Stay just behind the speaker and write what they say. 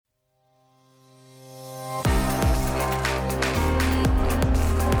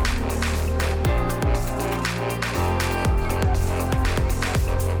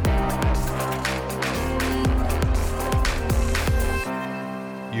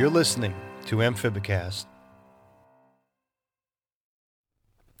You're listening to Amphibicast.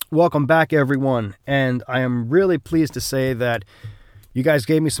 Welcome back, everyone, and I am really pleased to say that you guys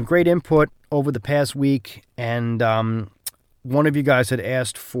gave me some great input over the past week, and one of you guys had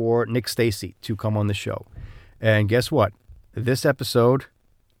asked for Nick Stacy to come on the show. And guess what? This episode,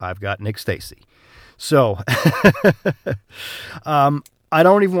 I've got Nick Stacy. So, I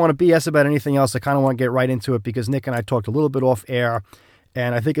don't even want to BS about anything else. I kind of want to get right into it because Nick and I talked a little bit off air,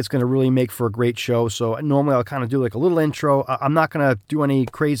 and I think it's going to really make for a great show. So normally I'll kind of do like a little intro. I'm not going to do any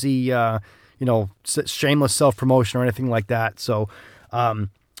crazy, shameless self-promotion or anything like that. So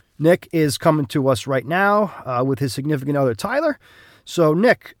Nick is coming to us right now with his significant other, Tyler. So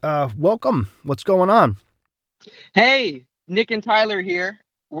Nick, welcome. What's going on? Hey, Nick and Tyler here.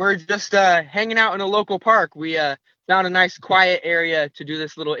 We're just hanging out in a local park. We found a nice quiet area to do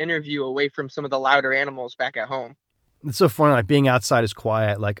this little interview away from some of the louder animals back at home. It's so funny, like being outside is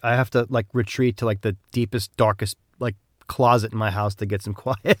quiet. Like I have to like retreat to like the deepest, darkest like closet in my house to get some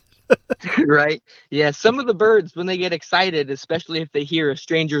quiet. Right? Yeah, some of the birds, when they get excited, especially if they hear a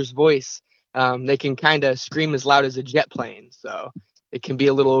stranger's voice, they can kind of scream as loud as a jet plane. So it can be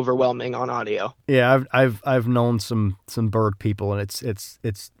a little overwhelming on audio. Yeah, I've known some bird people, and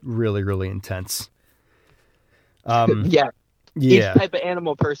it's really, really intense. Yeah. Each type of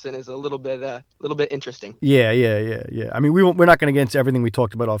animal person is a little bit interesting. Yeah. I mean, we're not going to get into everything we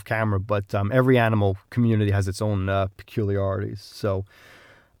talked about off camera, but every animal community has its own peculiarities. So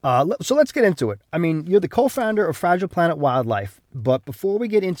let's get into it. I mean, you're the co-founder of Fragile Planet Wildlife, but before we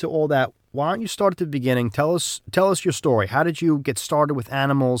get into all that, why don't you start at the beginning? Tell us your story. How did you get started with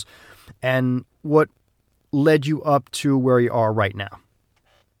animals, and what led you up to where you are right now?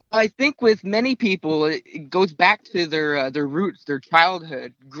 I think with many people, it goes back to their roots, their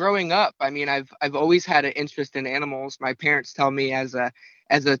childhood. Growing up, I mean, I've always had an interest in animals. My parents tell me as a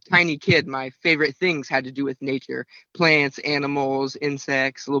tiny kid, my favorite things had to do with nature: plants, animals,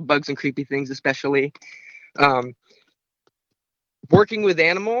 insects, little bugs and creepy things, especially. Working with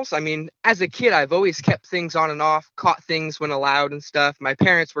animals, I mean, as a kid, I've always kept things on and off, caught things when allowed and stuff. My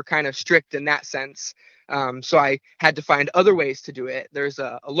parents were kind of strict in that sense. So I had to find other ways to do it. There's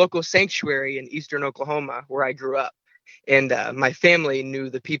a local sanctuary in eastern Oklahoma where I grew up, and my family knew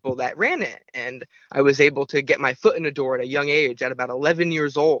the people that ran it. And I was able to get my foot in the door at a young age, at about 11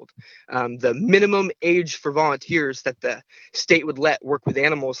 years old. The minimum age for volunteers that the state would let work with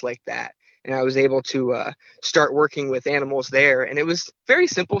animals like that. And I was able to start working with animals there. And it was very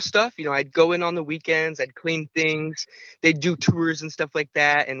simple stuff. You know, I'd go in on the weekends, I'd clean things, they'd do tours and stuff like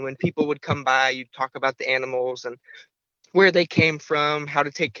that. And when people would come by, you'd talk about the animals and where they came from, how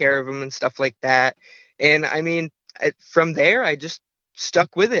to take care of them and stuff like that. And I mean, from there, I just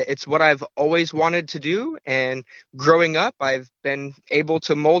stuck with it. It's what I've always wanted to do. And growing up, I've been able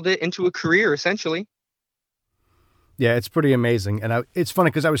to mold it into a career, essentially. Yeah, it's pretty amazing. And it's funny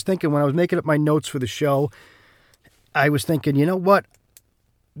because I was thinking when I was making up my notes for the show, I was thinking, you know what?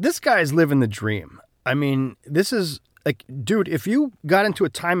 This guy's living the dream. I mean, this is like, dude, if you got into a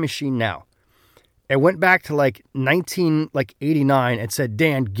time machine now and went back to like 1989 and said,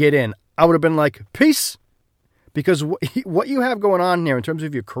 Dan, get in, I would have been like, peace. Because what you have going on here in terms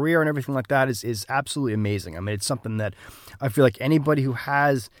of your career and everything like that is absolutely amazing. I mean, it's something that I feel like anybody who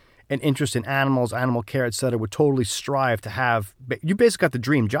has an interest in animals, animal care, et cetera, would totally strive to have. You basically got the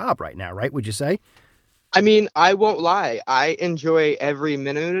dream job right now, right? Would you say? I mean, I won't lie. I enjoy every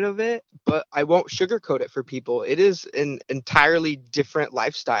minute of it, but I won't sugarcoat it for people. It is an entirely different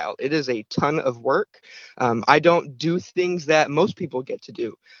lifestyle. It is a ton of work. I don't do things that most people get to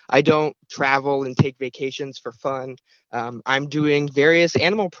do. I don't travel and take vacations for fun. I'm doing various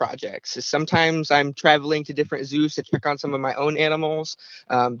animal projects. Sometimes I'm traveling to different zoos to check on some of my own animals,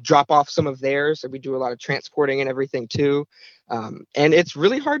 drop off some of theirs. So we do a lot of transporting and everything too. And it's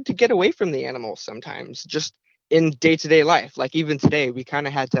really hard to get away from the animals sometimes, just in day-to-day life. Like even today, we kind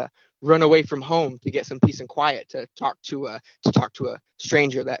of had to run away from home to get some peace and quiet to talk to a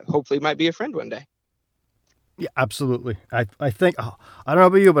stranger that hopefully might be a friend one day. Yeah, absolutely. I think, I don't know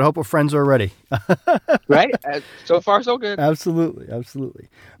about you, but I hope we're friends already. Right? So far, so good. Absolutely.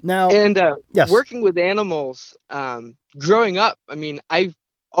 Now, and yes. Working with animals, growing up, I mean, I've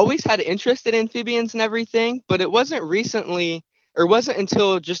always had an interest in amphibians and everything, but it wasn't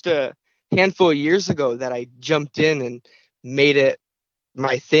until just a handful of years ago that I jumped in and made it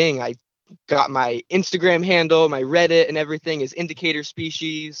my thing. I got my Instagram handle, my Reddit and everything is indicator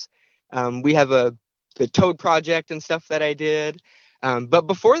species. We have the toad project and stuff that I did. But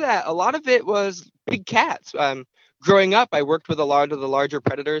before that, a lot of it was big cats. Growing up, I worked with a lot of the larger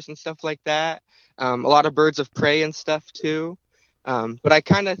predators and stuff like that. A lot of birds of prey and stuff too. But I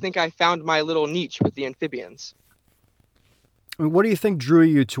kind of think I found my little niche with the amphibians. I mean, what do you think drew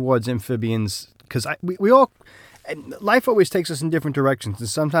you towards amphibians? Because we all, life always takes us in different directions, and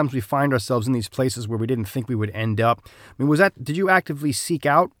sometimes we find ourselves in these places where we didn't think we would end up. I mean, did you actively seek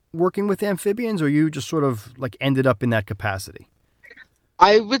out working with amphibians, or you just sort of like ended up in that capacity?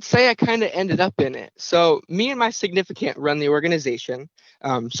 I would say I kind of ended up in it. So me and my significant run the organization.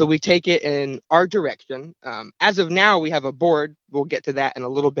 So we take it in our direction. As of now, we have a board. We'll get to that in a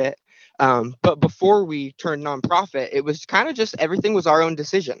little bit. But before we turned nonprofit, it was kind of just everything was our own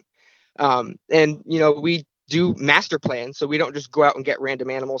decision. And, we do master plans. So we don't just go out and get random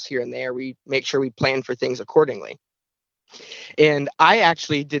animals here and there. We make sure we plan for things accordingly. And I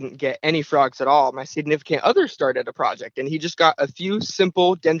actually didn't get any frogs at all. My significant other started a project, and he just got a few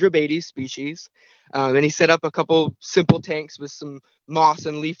simple Dendrobates species. And he set up a couple simple tanks with some moss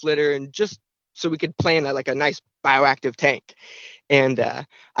and leaf litter, and just so we could plan a nice bioactive tank. And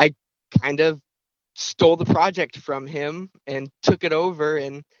I kind of stole the project from him and took it over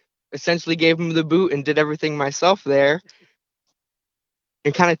and essentially gave him the boot and did everything myself there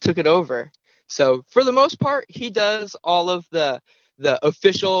and kind of took it over. So for the most part, he does all of the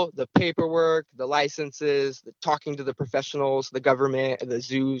official, the paperwork, the licenses, the talking to the professionals, the government, the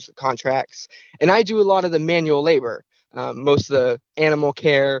zoos, the contracts. And I do a lot of the manual labor, most of the animal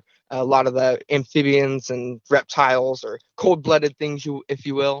care, a lot of the amphibians and reptiles or cold-blooded things, if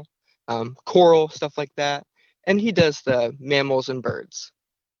you will, coral, stuff like that. And he does the mammals and birds.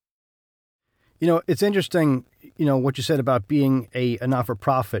 It's interesting, what you said about being a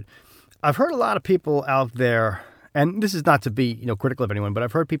not-for-profit. I've heard a lot of people out there, and this is not to be, critical of anyone, but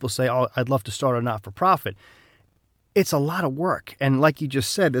I've heard people say, "Oh, I'd love to start a not-for-profit." It's a lot of work, and like you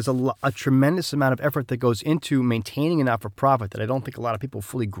just said, there's a tremendous amount of effort that goes into maintaining a not-for-profit that I don't think a lot of people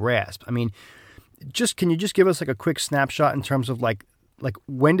fully grasp. I mean, can you just give us a quick snapshot in terms of like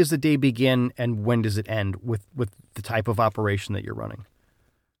when does the day begin and when does it end with the type of operation that you're running?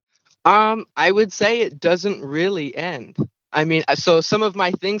 I would say it doesn't really end. I mean, so some of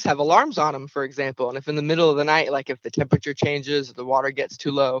my things have alarms on them, for example. And if in the middle of the night, like if the temperature changes, or the water gets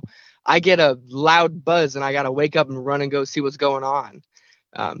too low, I get a loud buzz and I got to wake up and run and go see what's going on.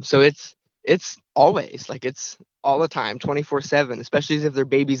 So it's always it's all the time, 24/7, especially if they're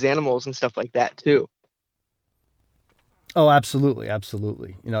babies, animals and stuff like that too. Oh, absolutely.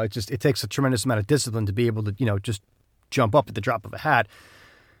 Absolutely. It takes a tremendous amount of discipline to be able to, just jump up at the drop of a hat.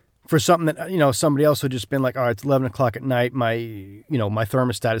 For something that, somebody else would just been like, all right, it's 11 o'clock at night. My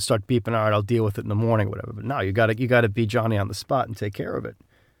thermostat is start beeping. All right, I'll deal with it in the morning, whatever. But no, you got to be Johnny on the spot and take care of it.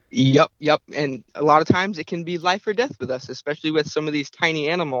 Yep. And a lot of times it can be life or death with us, especially with some of these tiny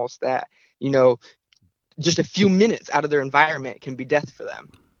animals that, just a few minutes out of their environment can be death for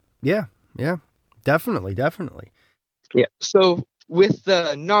them. Yeah. Definitely. Yeah. So with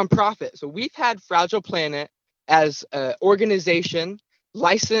the nonprofit, so we've had Fragile Planet as an organization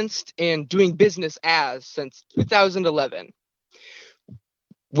licensed and doing business since 2011.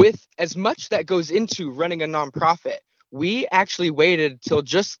 With as much that goes into running a nonprofit, we actually waited till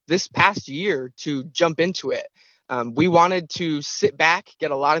just this past year to jump into it. We wanted to sit back,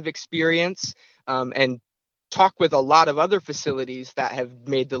 get a lot of experience, and talk with a lot of other facilities that have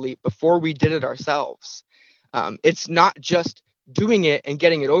made the leap before we did it ourselves. It's not just doing it and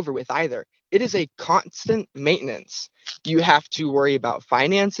getting it over with either. It is a constant maintenance. You have to worry about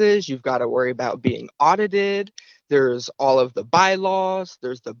finances. You've got to worry about being audited. There's all of the bylaws.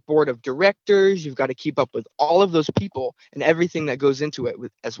 There's the board of directors. You've got to keep up with all of those people and everything that goes into it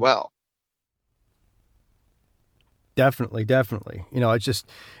as well. Definitely.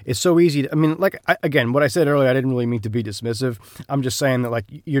 It's so easy. Again, what I said earlier, I didn't really mean to be dismissive. I'm just saying that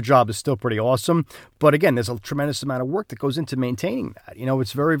your job is still pretty awesome. But again, there's a tremendous amount of work that goes into maintaining that.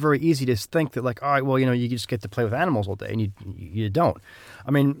 It's very, very easy to think that all right, well, you just get to play with animals all day, and you don't.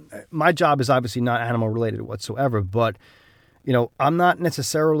 I mean, my job is obviously not animal related whatsoever, but I'm not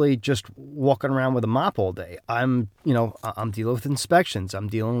necessarily just walking around with a mop all day. I'm dealing with inspections. I'm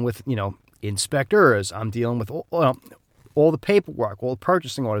dealing with, inspectors. I'm dealing with all the paperwork, all the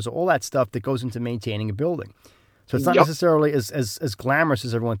purchasing orders, all that stuff that goes into maintaining a building. So it's not necessarily as glamorous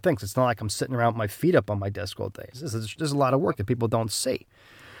as everyone thinks. It's not like I'm sitting around with my feet up on my desk all day. There's a lot of work that people don't see.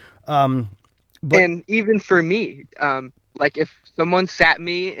 And even for me, if someone sat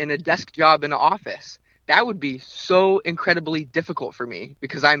me in a desk job in an office, that would be so incredibly difficult for me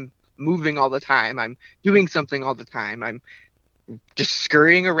because I'm moving all the time. I'm doing something all the time. I'm just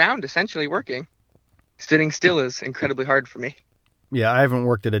scurrying around, essentially working. Sitting still is incredibly hard for me. Yeah, I haven't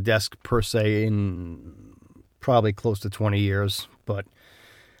worked at a desk per se in probably close to 20 years. But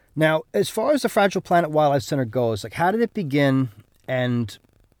now, as far as the Fragile Planet Wildlife Center goes, how did it begin And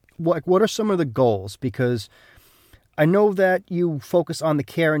what are some of the goals? Because I know that you focus on the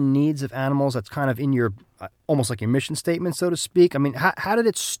care and needs of animals. That's kind of in your almost like your mission statement, so to speak. I mean, how did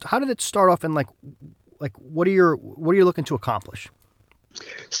it start off, and like what are you looking to accomplish?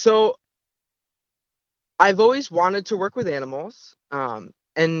 So I've always wanted to work with animals,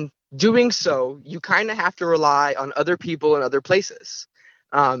 and doing so, you kind of have to rely on other people and other places.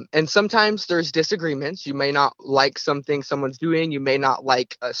 And sometimes there's disagreements. You may not like something someone's doing. You may not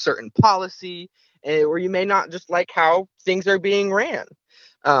like a certain policy, or you may not just like how things are being ran.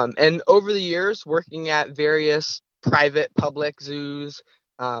 And over the years, working at various private, public zoos,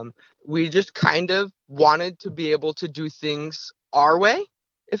 um, we just kind of wanted to be able to do things our way,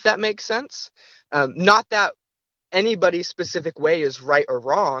 if that makes sense. Not that anybody's specific way is right or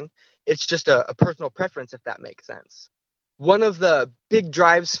wrong. It's just a personal preference, if that makes sense. One of the big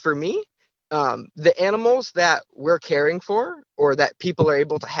drives for me, the animals that we're caring for or that people are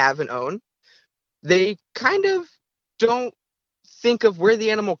able to have and own, they kind of don't think of where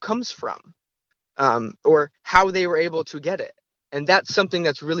the animal comes from, or how they were able to get it. And that's something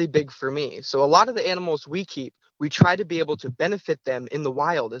that's really big for me. So a lot of the animals we keep, we try to be able to benefit them in the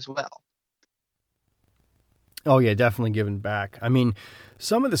wild as well. Oh yeah, definitely giving back. I mean,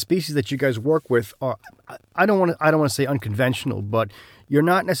 some of the species that you guys work with are I don't want to say unconventional, but you're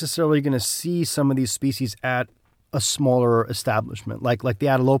not necessarily going to see some of these species at a smaller establishment, like the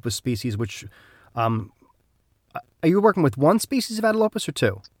Atelopus species. Which um, are you working with one species of Atelopus or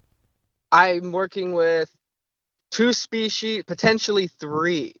two? I'm working with two species, potentially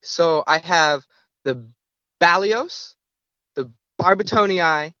three. So I have the Balios, the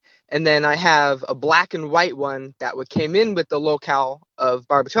Barbertonii, and then I have a black and white one that came in with the locale of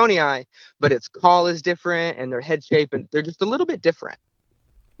Barbertonii, but its call is different and their head shape, and they're just a little bit different.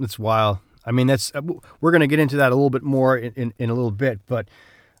 That's wild. I mean, we're going to get into that a little bit more in a little bit, but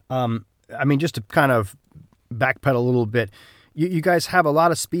I mean, just to kind of backpedal a little bit, you guys have a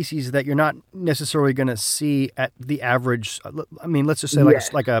lot of species that you're not necessarily going to see at the average. I mean, let's just say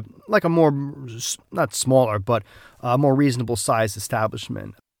Yes. like a more not smaller, but a more reasonable sized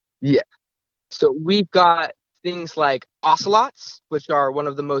establishment. Yeah. So we've got things like ocelots, which are one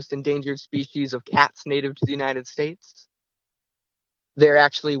of the most endangered species of cats native to the United States. They're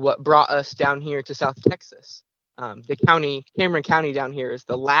actually what brought us down here to South Texas. Cameron County down here is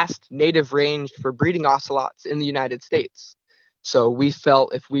the last native range for breeding ocelots in the United States. So we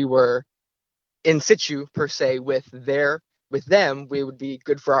felt if we were in situ per se with them, we would be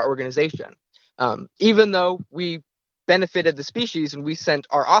good for our organization. Even though we benefited the species and we sent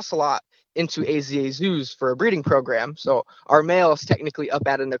our ocelot into AZA zoos for a breeding program, so our male is technically up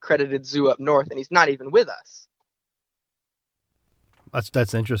at an accredited zoo up north, and he's not even with us.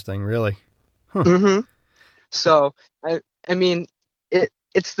 That's interesting, really. Huh. So I mean,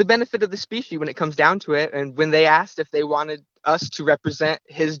 it's the benefit of the species when it comes down to it. And when they asked if they wanted us to represent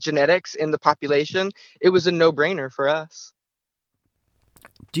his genetics in the population, it was a no-brainer for us.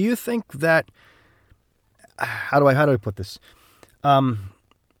 Do you think that how do I put this?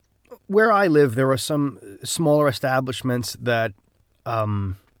 Where I live, there are some smaller establishments that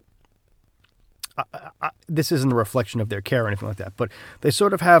this isn't a reflection of their care or anything like that, but they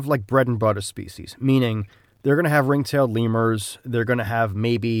sort of have like bread and butter species, meaning they're going to have ring-tailed lemurs, they're going to have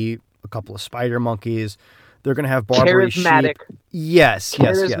maybe a couple of spider monkeys, they're going to have Barbary Charismatic, sheep. Yes,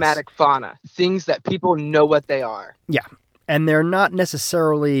 yes, yes. charismatic fauna, things that people know what they are. Yeah, and they're not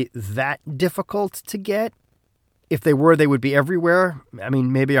necessarily that difficult to get. If they were, they would be everywhere. I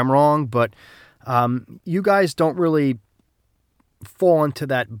mean, maybe I'm wrong, but you guys don't really fall into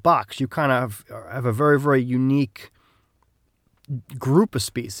that box. You kind of have a very, very unique group of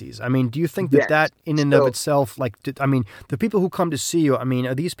species. I mean, do you think that Yes. that in and of So itself, I mean, the people who come to see you, I mean,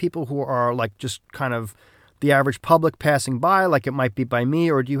 are these people who are like just kind of the average public passing by, like it might be by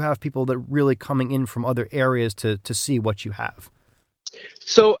me, or do you have people that are really coming in from other areas to see what you have?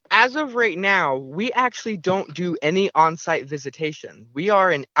 So as of right now, we actually don't do any on-site visitation. We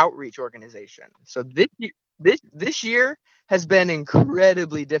are an outreach organization. So this year has been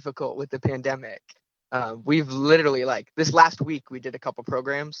incredibly difficult with the pandemic. We've literally like this last week we did a couple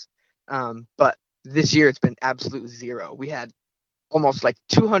programs, but this year it's been absolute zero. We had almost like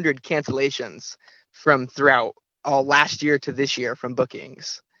 200 cancellations from throughout all last year to this year from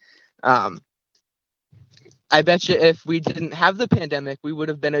bookings. Um, I bet you if we didn't have the pandemic, we would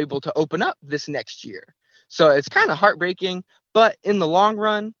have been able to open up this next year. So it's kind of heartbreaking, but in the long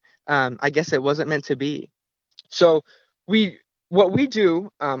run, I guess it wasn't meant to be. So we, what we do,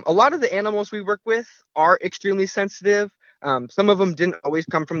 a lot of the animals we work with are extremely sensitive. Some of them didn't always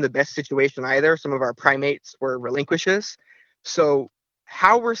come from the best situation either. Some of our primates were relinquishes. So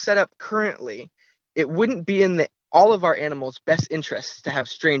how we're set up currently, it wouldn't be in all of our animals' best interests to have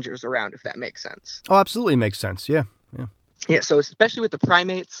strangers around, if that makes sense. Oh, absolutely makes sense. Yeah. Yeah. Yeah, so especially with the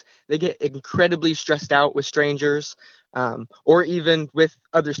primates, they get incredibly stressed out with strangers, or even with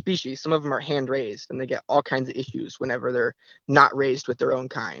other species. Some of them are hand raised, and they get all kinds of issues whenever they're not raised with their own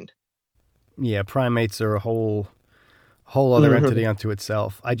kind. Yeah. Primates are a whole other Hmm. entity unto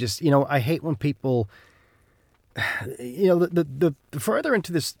itself. I just, I hate when people, the further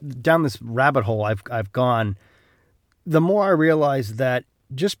into this, down this rabbit hole I've gone, the more I realize that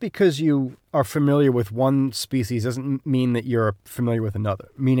just because you are familiar with one species doesn't mean that you're familiar with another.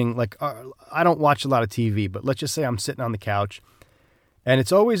 Meaning, like, I don't watch a lot of TV, but let's just say I'm sitting on the couch and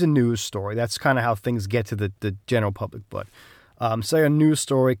it's always a news story. That's kind of how things get to the general public. But say a news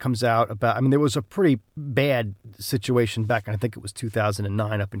story comes out about, there was a pretty bad situation back in, I think it was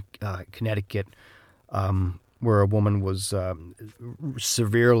 2009 up in Connecticut, where a woman was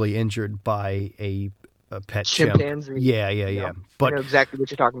severely injured by a pet chimp. Chimpanzee. Yeah. Yep. I know exactly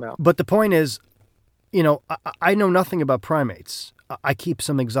what you're talking about. But the point is, I know nothing about primates. I keep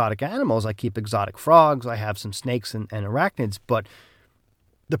some exotic animals. I keep exotic frogs. I have some snakes and arachnids. But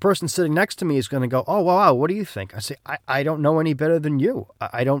the person sitting next to me is going to go, "Oh, wow, what do you think?" I say, I don't know any better than you.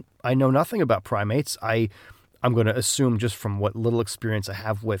 I know nothing about primates. I'm going to assume just from what little experience I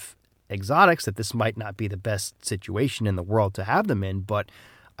have with exotics that this might not be the best situation in the world to have them in. But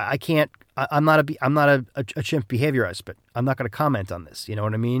I can't. I'm not a chimp behaviorist, but I'm not going to comment on this. You know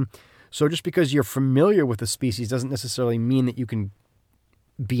what I mean? So just because you're familiar with the species doesn't necessarily mean that you can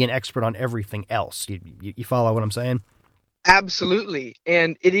be an expert on everything else. You follow what I'm saying? Absolutely.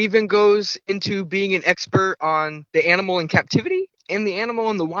 And it even goes into being an expert on the animal in captivity and the animal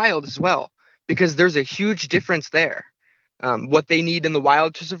in the wild as well, because there's a huge difference there. What they need in the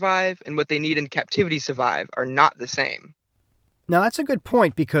wild to survive and what they need in captivity to survive are not the same. Now that's a good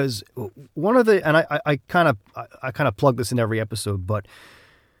point because one of the, and I kind of plug this in every episode, but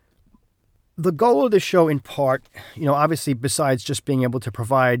the goal of the show, in part, obviously, besides just being able to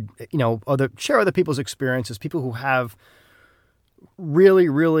provide, share other people's experiences, people who have really,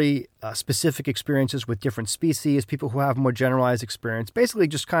 really specific experiences with different species, people who have more generalized experience, basically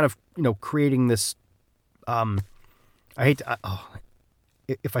just kind of, creating this. I hate to,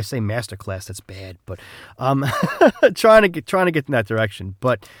 if I say masterclass, that's bad, but trying to get in that direction.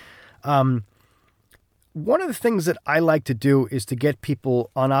 But one of the things that I like to do is to get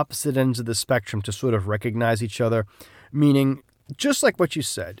people on opposite ends of the spectrum to sort of recognize each other, meaning just like what you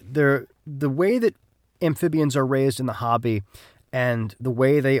said, the way that amphibians are raised in the hobby and the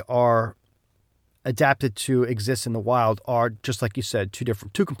way they are adapted to exist in the wild are, just like you said,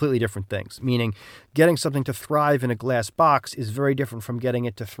 two completely different things. Meaning, getting something to thrive in a glass box is very different from getting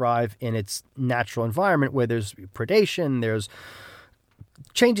it to thrive in its natural environment, where there's predation, there's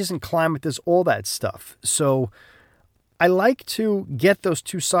changes in climate, there's all that stuff. So I like to get those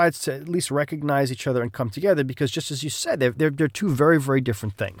two sides to at least recognize each other and come together, because just as you said, they're two very, very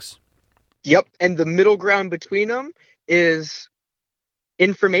different things. Yep. And the middle ground between them is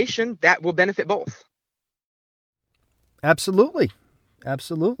information that will benefit both. Absolutely.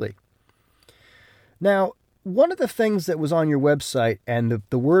 Now, one of the things that was on your website, and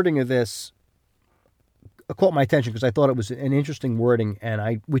the wording of this caught my attention because I thought it was an interesting wording,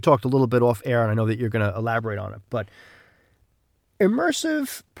 and we talked a little bit off air, and I know that you're going to elaborate on it, but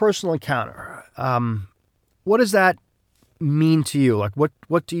immersive personal encounter. What does that mean to you? Like,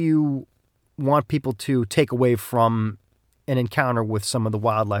 what do you want people to take away from an encounter with some of the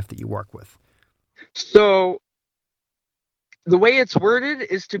wildlife that you work with? So the way it's worded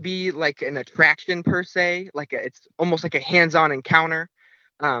is to be like an attraction per se, it's almost like a hands-on encounter.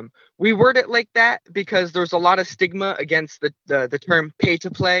 We word it like that because there's a lot of stigma against the term pay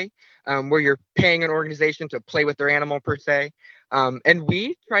to play, where you're paying an organization to play with their animal per se. And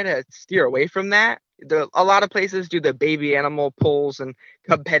we try to steer away from that. A lot of places do the baby animal pulls and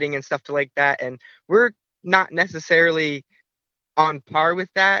cub petting and stuff like that. And we're not necessarily on par with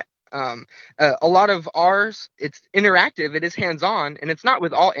that. A lot of ours, it's interactive, it is hands-on, and it's not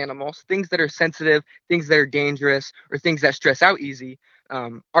with all animals. Things that are sensitive, things that are dangerous, or things that stress out easy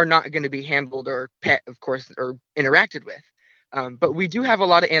are not going to be handled or pet, of course, or interacted with. But we do have a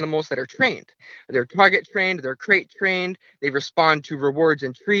lot of animals that are trained. They're target trained, they're crate trained, they respond to rewards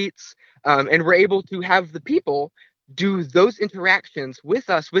and treats, and we're able to have the people do those interactions with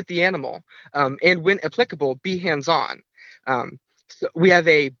us, with the animal, and when applicable, be hands-on. So we have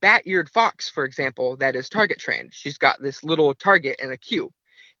a bat-eared fox, for example, that is target trained. She's got this little target and a cue.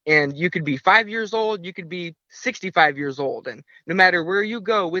 And you could be 5 years old, you could be 65 years old. And no matter where you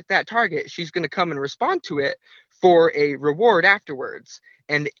go with that target, she's going to come and respond to it for a reward afterwards.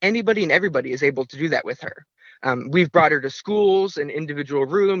 And anybody and everybody is able to do that with her. We've brought her to schools and individual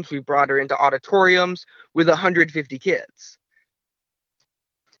rooms. We've brought her into auditoriums with 150 kids.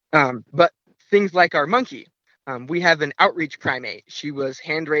 But things like our monkey, we have an outreach primate. She was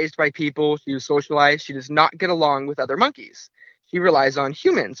hand raised by people. She was socialized. She does not get along with other monkeys. She relies on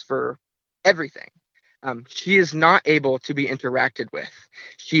humans for everything. She is not able to be interacted with.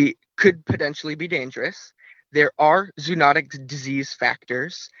 She could potentially be dangerous. There are zoonotic disease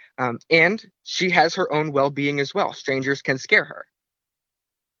factors, and she has her own well-being as well. Strangers can scare her.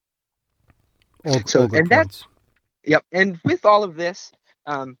 All good points. Yep. And with all of this,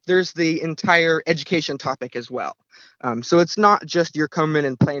 there's the entire education topic as well. So it's not just you're coming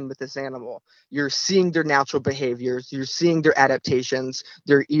and playing with this animal. You're seeing their natural behaviors. You're seeing their adaptations,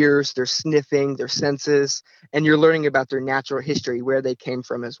 their ears, their sniffing, their senses, and you're learning about their natural history, where they came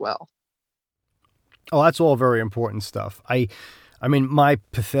from as well. Oh, that's all very important stuff. I mean, my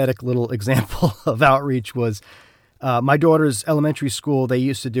pathetic little example of outreach was my daughter's elementary school. They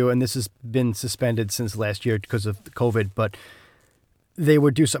used to do, and this has been suspended since last year because of COVID, but they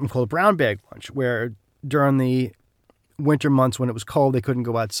would do something called a brown bag lunch, where during the winter months when it was cold, they couldn't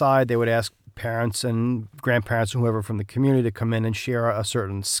go outside. They would ask parents and grandparents and whoever from the community to come in and share a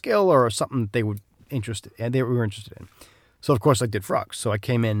certain skill or something that they were interested in. So, of course, I did frogs. So I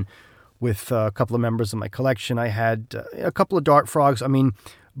came in with a couple of members of my collection. I had a couple of dart frogs. I mean,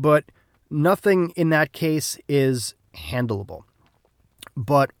 but nothing in that case is handleable.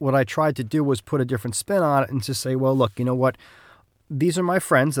 But what I tried to do was put a different spin on it and just say, well, look, you know what? These are my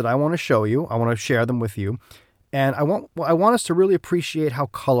friends that I want to show you. I want to share them with you. And I want us to really appreciate how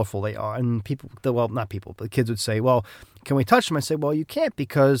colorful they are. And the kids would say, well, can we touch them? I say, well, you can't,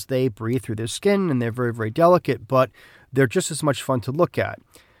 because they breathe through their skin and they're very, very delicate, but they're just as much fun to look at.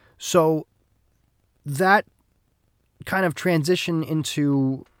 So that kind of transition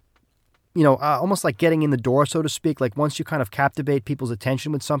into, almost like getting in the door, so to speak, like once you kind of captivate people's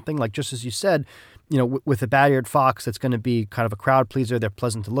attention with something, like just as you said, with a bat-eared fox, that's going to be kind of a crowd pleaser. They're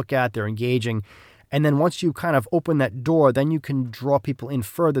pleasant to look at. They're engaging. And then once you kind of open that door, then you can draw people in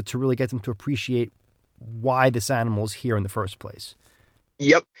further to really get them to appreciate why this animal is here in the first place.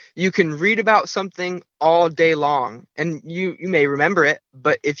 Yep. You can read about something all day long and you may remember it,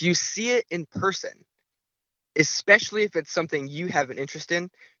 but if you see it in person, especially if it's something you have an interest in,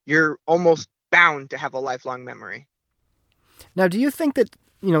 you're almost bound to have a lifelong memory. Now, do you think that,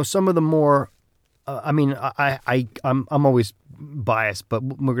 some of the more, I'm always biased, but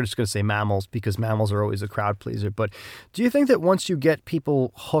we're just going to say mammals because mammals are always a crowd pleaser. But do you think that once you get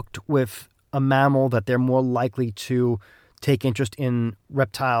people hooked with a mammal, that they're more likely to take interest in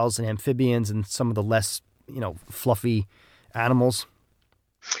reptiles and amphibians and some of the less, fluffy animals?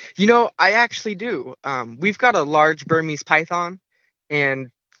 I actually do. We've got a large Burmese python, and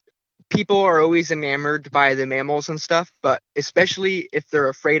people are always enamored by the mammals and stuff, but especially if they're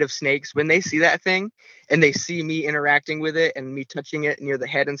afraid of snakes, when they see that thing and they see me interacting with it and me touching it near the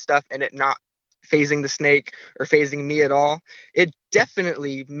head and stuff and it not phasing the snake or phasing me at all, it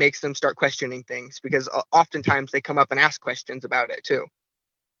definitely makes them start questioning things, because oftentimes they come up and ask questions about it too.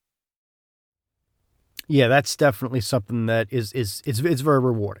 Yeah, that's definitely something that it's very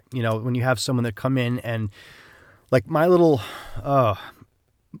rewarding. When you have someone that come in and, like, my little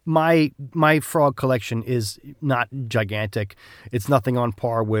my frog collection is not gigantic. It's nothing on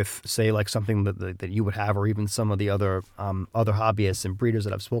par with, say, like something that you would have, or even some of the other hobbyists and breeders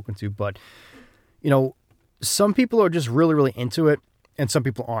that I've spoken to. But some people are just really, really into it, and some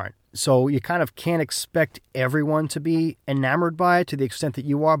people aren't. So you kind of can't expect everyone to be enamored by it to the extent that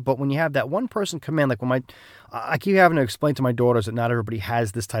you are. But when you have that one person come in, like I keep having to explain to my daughters that not everybody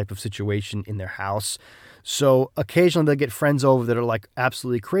has this type of situation in their house. So occasionally they'll get friends over that are like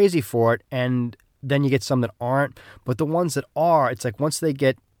absolutely crazy for it, and then you get some that aren't. But the ones that are, it's like once they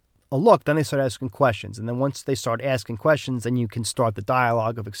get a look, then they start asking questions. And then once they start asking questions, then you can start the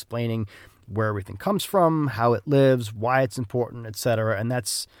dialogue of explaining where everything comes from, how it lives, why it's important, etc. And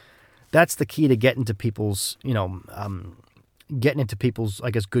that's the key to getting into people's,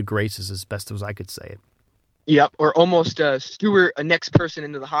 I guess, good graces, as best as I could say it. Yep, or almost steward a next person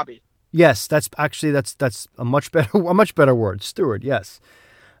into the hobby. Yes, that's a much better word, steward. Yes.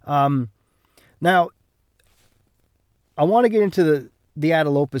 Now, I want to get into the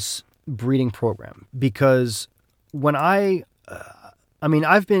Atelopus breeding program, because when I've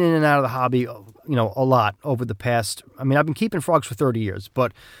been in and out of the hobby, a lot over the past. I've been keeping frogs for 30 years,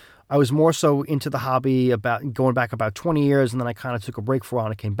 but I was more so into the hobby going back about 20 years, and then I kind of took a break for a while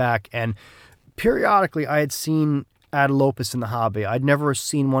and I came back, and periodically I had seen Atelopus in the hobby. I'd never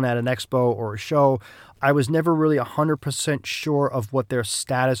seen one at an expo or a show. I was never really 100% sure of what their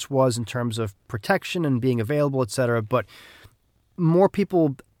status was in terms of protection and being available, etc. But more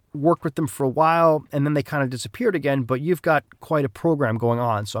people worked with them for a while, and then they kind of disappeared again. But you've got quite a program going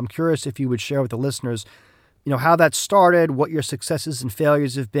on. So I'm curious if you would share with the listeners, how that started, what your successes and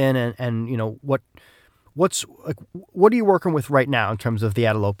failures have been, and what are you working with right now in terms of the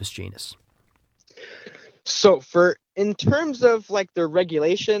Atelopus genus? So in terms of like the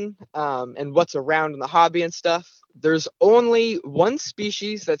regulation and what's around in the hobby and stuff, there's only one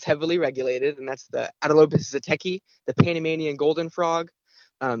species that's heavily regulated, and that's the Atelopus zeteki, the Panamanian golden frog.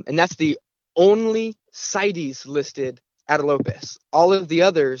 And that's the only CITES listed Atelopus. All of the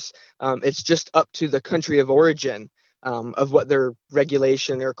others, it's just up to the country of origin of what their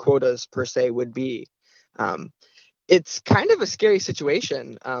regulation or quotas per se would be. It's kind of a scary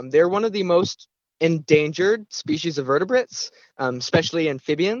situation. They're one of the most endangered species of vertebrates, especially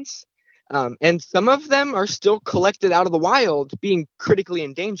amphibians. And some of them are still collected out of the wild, being critically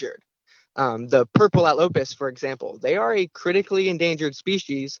endangered. The purple Atelopus, for example, they are a critically endangered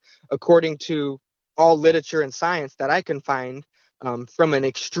species, according to all literature and science that I can find, from an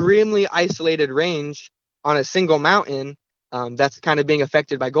extremely isolated range on a single mountain that's kind of being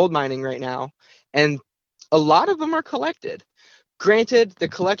affected by gold mining right now. And a lot of them are collected. Granted, the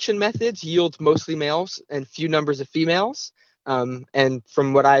collection methods yield mostly males and few numbers of females. And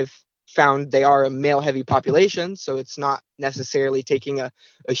from what I've found, they are a male-heavy population, so it's not necessarily taking a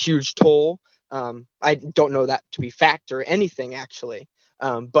huge toll. I don't know that to be fact or anything, actually.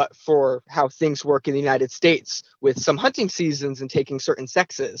 But for how things work in the United States with some hunting seasons and taking certain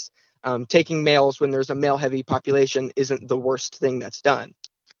sexes, taking males when there's a male-heavy population isn't the worst thing that's done.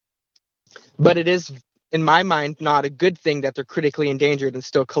 But it is, in my mind, not a good thing that they're critically endangered and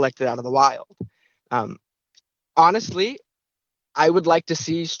still collected out of the wild. Honestly, I would like to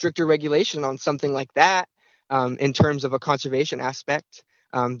see stricter regulation on something like that in terms of a conservation aspect.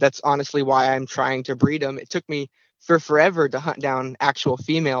 That's honestly why I'm trying to breed them. It took me for forever to hunt down actual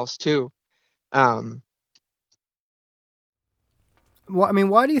females too. Well, I mean,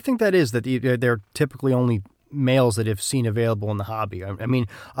 why do you think that is, that they're typically only males that have seen available in the hobby? I mean,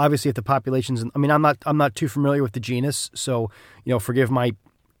 obviously, if the populations, I mean, I'm not too familiar with the genus, so forgive my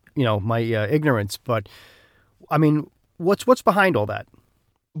ignorance, but I mean, what's behind all that?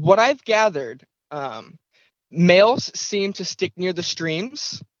 What I've gathered, males seem to stick near the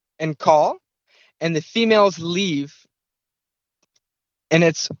streams and call, and the females leave. And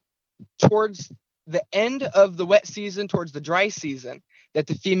it's towards the end of the wet season, towards the dry season, that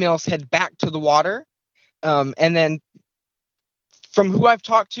the females head back to the water. And then from who I've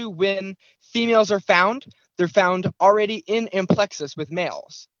talked to, when females are found, they're found already in amplexus with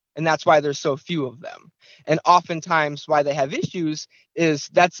males. And that's why there's so few of them. And oftentimes why they have issues is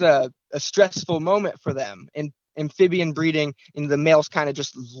that's a stressful moment for them. In amphibian breeding, and the males kind of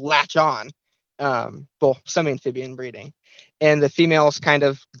just latch on. Some amphibian breeding. And the females kind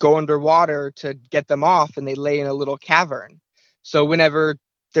of go underwater to get them off, and they lay in a little cavern. So whenever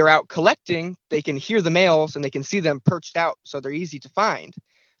they're out collecting, they can hear the males and they can see them perched out, so they're easy to find.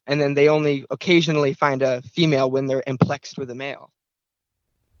 And then they only occasionally find a female when they're amplexed with a male.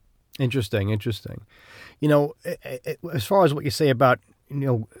 Interesting. As far as what you say about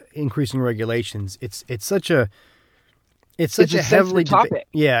increasing regulations, it's such a heavily topic.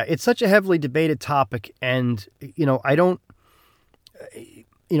 It's such a heavily debated topic, and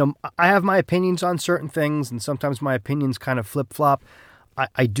I have my opinions on certain things, and sometimes my opinions kind of flip-flop.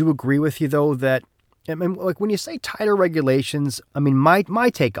 I do agree with you, though, that, I mean, like when you say tighter regulations, I mean, my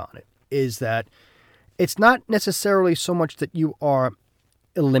take on it is that it's not necessarily so much that you are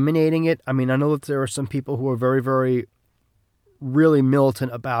eliminating it. I mean, I know that there are some people who are very, very, really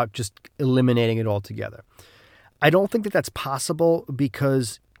militant about just eliminating it altogether. I don't think that that's possible,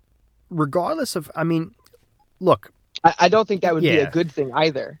 because regardless of, I mean, look. I don't think that would be a good thing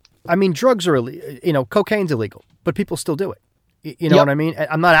either. I mean, drugs are, cocaine's illegal, but people still do it. You know what I mean?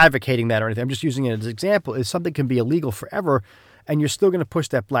 I'm not advocating that or anything. I'm just using it as an example. Is something can be illegal forever, and you're still going to push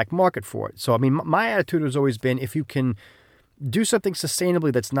that black market for it. So, I mean, my attitude has always been, if you can do something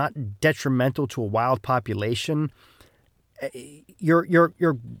sustainably that's not detrimental to a wild population, you're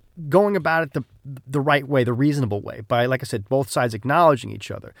going about it the right way, the reasonable way, by, like I said, both sides acknowledging each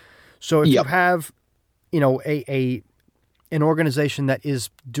other. So if you have, an organization that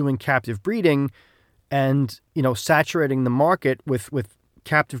is doing captive breeding and, saturating the market with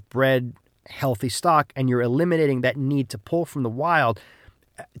captive bred healthy stock, and you're eliminating that need to pull from the wild,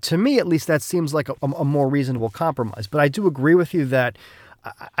 to me, at least, that seems like a more reasonable compromise. But I do agree with you that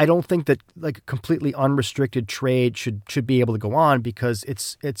I don't think that like a completely unrestricted trade should be able to go on because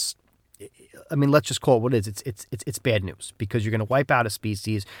it's. I mean, let's just call it what it is. It's bad news because you're going to wipe out a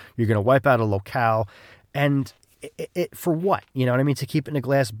species, you're going to wipe out a locale, and it for what? You know what I mean? To keep it in a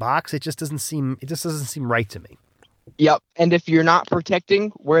glass box, it just doesn't seem right to me. Yep. And if you're not protecting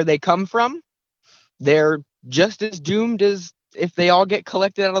where they come from, they're just as doomed as if they all get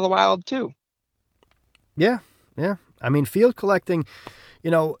collected out of the wild too. Yeah, yeah. I mean, field collecting,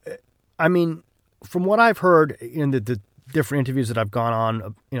 I mean, from what I've heard in the different interviews that I've gone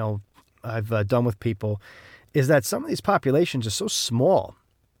on, I've done with people, is that some of these populations are so small.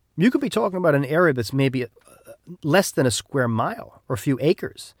 You could be talking about an area that's maybe less than a square mile or a few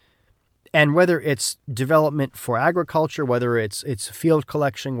acres. And whether it's development for agriculture, whether it's field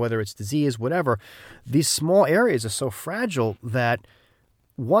collection, whether it's disease, whatever, these small areas are so fragile that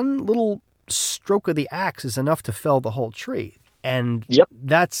one little stroke of the axe is enough to fell the whole tree. And Yep.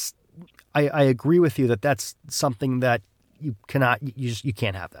 I agree with you that that's something that you can't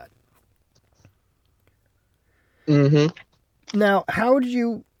have that. Mm-hmm. Now,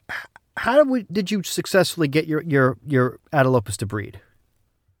 did you successfully get your Atelopus to breed?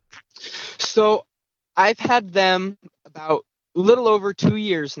 So I've had them about a little over 2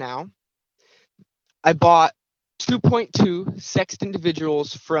 years now. I bought 2.2 sexed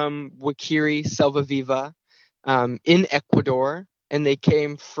individuals from Wakiri Selva Viva in Ecuador, and they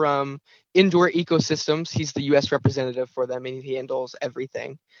came from Indoor Ecosystems. He's the U.S. representative for them, and he handles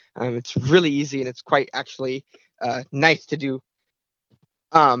everything. It's really easy, and it's quite actually nice to do.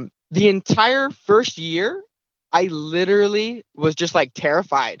 The entire first year, I literally was just like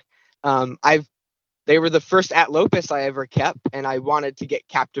terrified. They were the first Atlopus I ever kept, and I wanted to get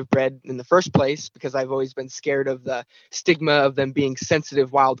captive bred in the first place because I've always been scared of the stigma of them being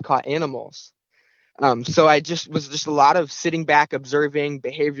sensitive wild caught animals. So I was a lot of sitting back, observing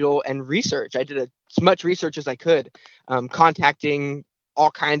behavioral and research. I did as much research as I could, contacting all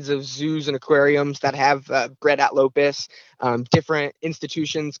kinds of zoos and aquariums that have bred Atlopus, different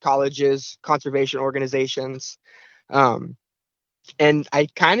institutions, colleges, conservation organizations. And I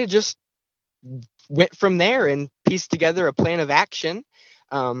kind of just went from there and pieced together a plan of action.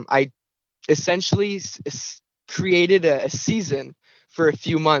 I essentially created a season for a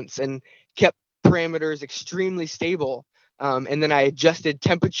few months and kept parameters extremely stable. And then I adjusted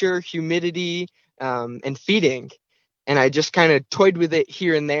temperature, humidity, and feeding. And I just kind of toyed with it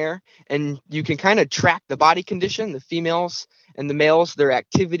here and there. And you can kind of track the body condition, the females and the males, their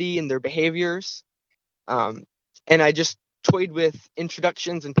activity and their behaviors. And I just toyed with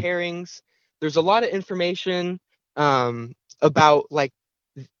introductions and pairings. There's a lot of information about like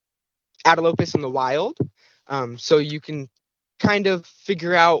Atelopus in the wild. So you can kind of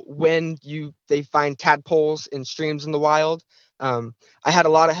figure out when they find tadpoles in streams in the wild. I had a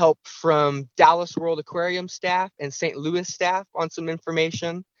lot of help from Dallas World Aquarium staff and St. Louis staff on some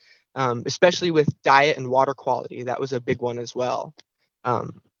information, especially with diet and water quality. That was a big one as well.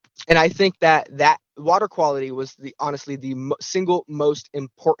 And I think that water quality was honestly the single most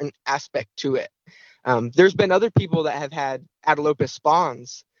important aspect to it. There's been other people that have had Atelopus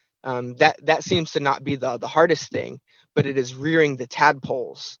spawns. That seems to not be the hardest thing, but it is rearing the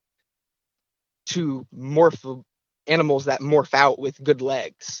tadpoles to morph animals that morph out with good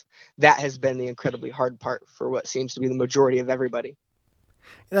legs. That has been the incredibly hard part for what seems to be the majority of everybody.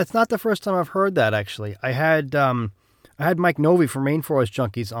 That's not the first time I've heard that, actually. I had Mike Novi from Rainforest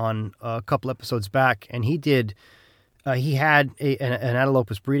Junkies on a couple episodes back, and he had an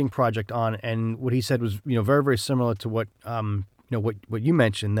Atelopus breeding project on, and what he said was, very, very similar to what what you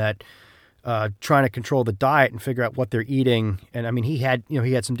mentioned, that trying to control the diet and figure out what they're eating. And I mean, he had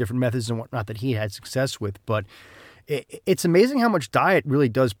some different methods and whatnot that he had success with, but it's amazing how much diet really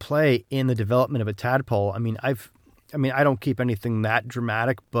does play in the development of a tadpole. I mean, I don't keep anything that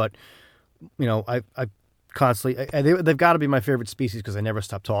dramatic, but I constantly, they've got to be my favorite species because I never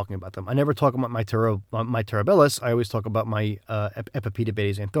stop talking about them. I never talk about my Terribilis. I always talk about my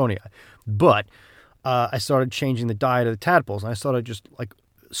Epipetabates Anthonia. But I started changing the diet of the tadpoles, and I started just like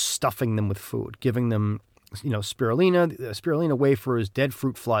stuffing them with food, giving them, spirulina wafers, dead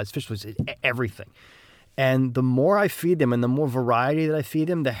fruit flies, fish flies, everything. And the more I feed them and the more variety that I feed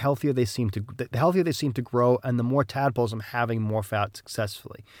them, the healthier they seem to grow, and the more tadpoles I'm having morph out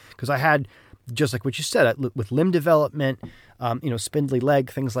successfully. Because I had, just like what you said, with limb development, spindly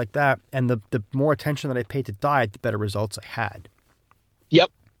leg, things like that. And the more attention that I paid to diet, the better results I had. Yep.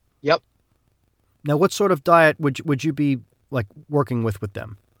 Now, what sort of diet would you be like working with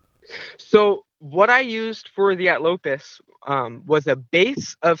them? So what I used for the Atlopus was a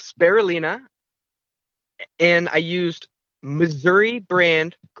base of spirulina, and I used Missouri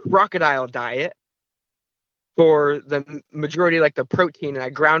brand crocodile diet for the majority, like the protein, and I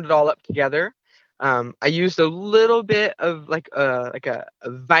ground it all up together. I used a little bit of like a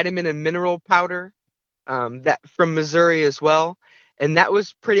vitamin and mineral powder that from Missouri as well, and that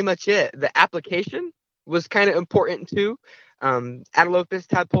was pretty much it. The application was kind of important too. Atelopus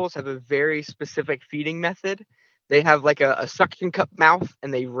tadpoles have a very specific feeding method. They have like a suction cup mouth,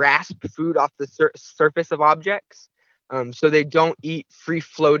 and they rasp food off the surface of objects. So they don't eat free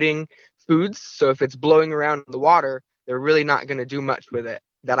floating foods. So if it's blowing around in the water, they're really not going to do much with it,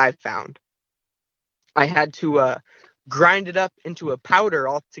 that I've found. I had to grind it up into a powder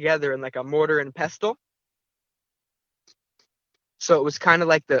all together in like a mortar and pestle. So it was kind of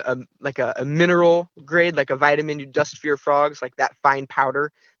like a mineral grade, like a vitamin you dust for your frogs, like that fine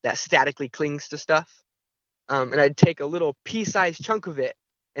powder that statically clings to stuff. And I'd take a little pea-sized chunk of it,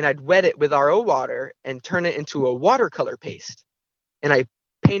 and I'd wet it with RO water and turn it into a watercolor paste. And I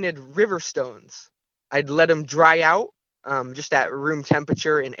painted river stones. I'd let them dry out just at room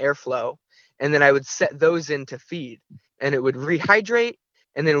temperature and airflow, and then I would set those in to feed, and it would rehydrate,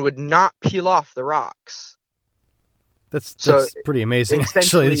 and then it would not peel off the rocks. That's pretty amazing.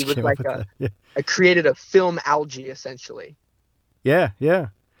 Actually, it was like I created a film algae essentially. Yeah, yeah.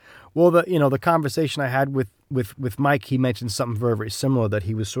 Well, the conversation I had with Mike, he mentioned something very, very similar, that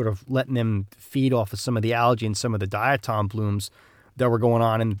he was sort of letting them feed off of some of the algae and some of the diatom blooms that were going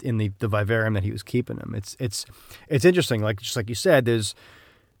on in the vivarium that he was keeping them. It's interesting. Just like you said, there's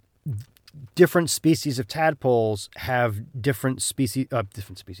different species of tadpoles have different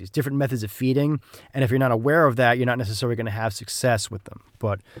methods of feeding, and if you're not aware of that, you're not necessarily going to have success with them.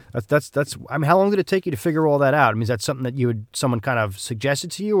 But that's. I mean, how long did it take you to figure all that out? I mean, is that something that someone kind of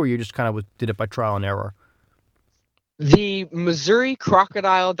suggested to you, or you just kind of did it by trial and error? The Missouri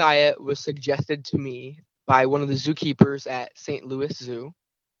crocodile diet was suggested to me by one of the zookeepers at St. Louis Zoo.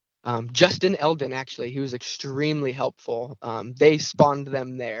 Justin Eldon, actually. He was extremely helpful. They spawned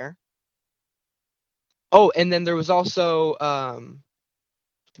them there. Oh, and then there was also,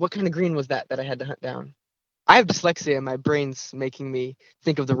 what kind of green was that I had to hunt down? I have dyslexia and my brain's making me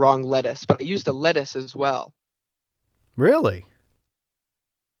think of the wrong lettuce, but I used a lettuce as well. Really?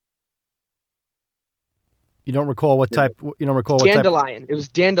 You don't recall what type? You don't recall what dandelion. It was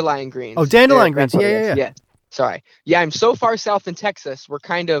dandelion greens. Oh, dandelion greens. Yeah. Sorry. Yeah, I'm so far south in Texas, we're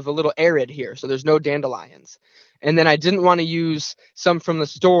kind of a little arid here, so there's no dandelions. And then I didn't want to use some from the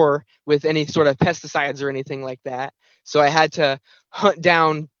store with any sort of pesticides or anything like that. So I had to hunt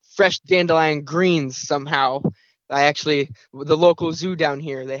down fresh dandelion greens somehow. The local zoo down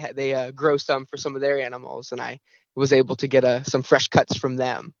here, they grow some for some of their animals, and I was able to get some fresh cuts from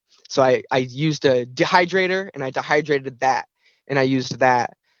them. So I used a dehydrator, and I dehydrated that, and I used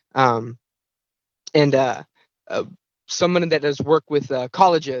that. Someone that does work with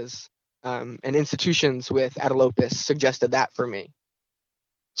colleges and institutions with Atelopus suggested that for me.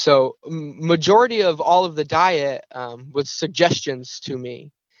 So majority of all of the diet was suggestions to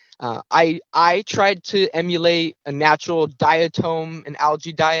me. I tried to emulate a natural diatom and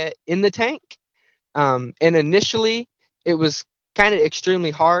algae diet in the tank. And initially it was kind of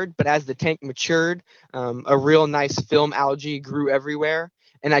extremely hard, but as the tank matured, a real nice film algae grew everywhere,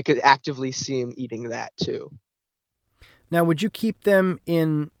 and I could actively see them eating that too. Now, would you keep them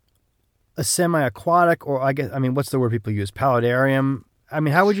in a semi-aquatic, or what's the word people use? Paludarium? I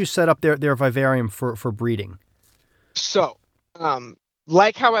mean, how would you set up their vivarium for breeding? So,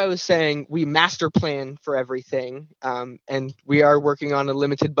 like how I was saying, we master plan for everything, and we are working on a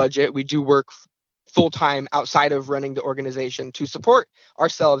limited budget. We do work full-time outside of running the organization to support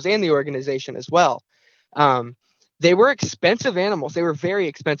ourselves and the organization as well. They were expensive animals. They were very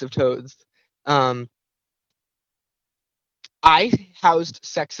expensive toads. I housed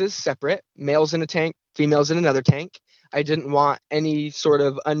sexes separate, males in a tank, females in another tank. I didn't want any sort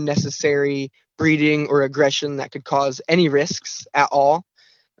of unnecessary breeding or aggression that could cause any risks at all.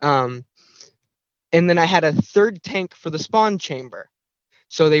 And then I had a third tank for the spawn chamber.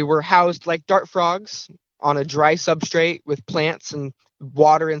 So they were housed like dart frogs on a dry substrate with plants and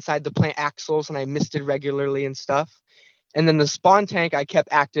water inside the plant axils, and I misted regularly and stuff. And then the spawn tank I kept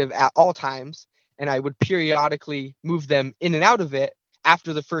active at all times, and I would periodically move them in and out of it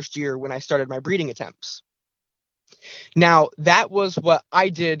after the first year when I started my breeding attempts. Now, that was what I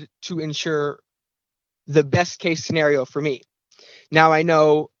did to ensure the best case scenario for me. Now, I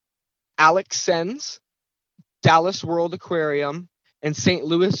know Alex Sens, Dallas World Aquarium, and St.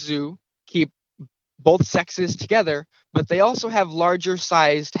 Louis Zoo keep both sexes together, but they also have larger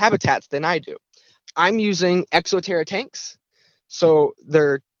sized habitats than I do. I'm using Exoterra tanks, so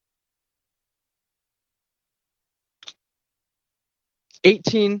they're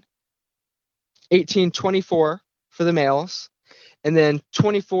 18, 18, 24 for the males, and then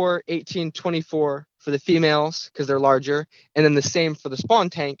 24, 18, 24 for the females because they're larger, and then the same for the spawn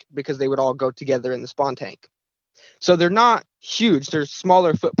tank because they would all go together in the spawn tank. So they're not huge. They're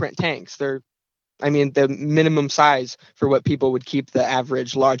smaller footprint tanks. The minimum size for what people would keep the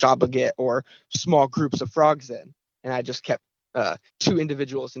average large obligate or small groups of frogs in. And I just kept 2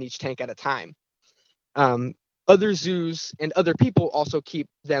 individuals in each tank at a time. Other zoos and other people also keep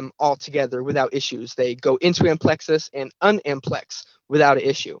them all together without issues. They go into amplexus and unamplex without an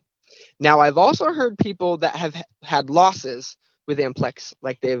issue. Now, I've also heard people that have had losses with amplex,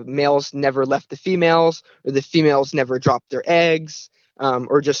 like the males never left the females, or the females never dropped their eggs,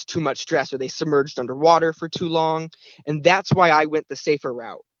 or just too much stress, or they submerged underwater for too long. And that's why I went the safer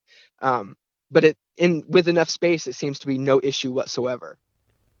route. But with enough space, it seems to be no issue whatsoever.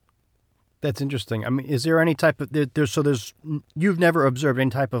 That's interesting. I mean, is there any type of you've never observed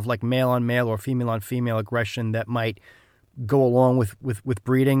any type of like male on male or female on female aggression that might go along with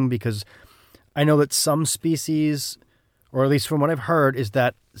breeding? Because I know that some species, or at least from what I've heard, is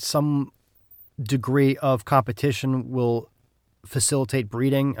that some degree of competition will facilitate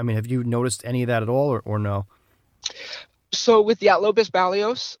breeding. I mean, have you noticed any of that at all, or no? So with the Atlopus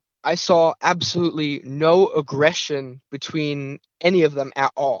balios, I saw absolutely no aggression between any of them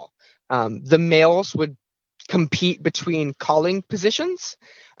at all. The males would compete between calling positions,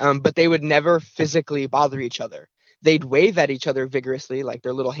 but they would never physically bother each other. They'd wave at each other vigorously, like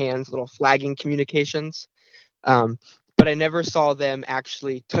their little hands, little flagging communications. But I never saw them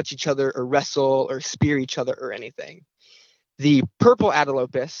actually touch each other or wrestle or spear each other or anything. The purple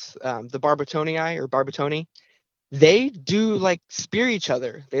Adelopus, the Barbertonii or Barbertoni, they do like spear each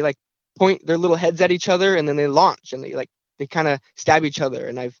other. They like point their little heads at each other and then they launch and they kind of stab each other.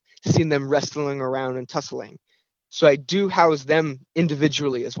 And I've seen them wrestling around and tussling. So I do house them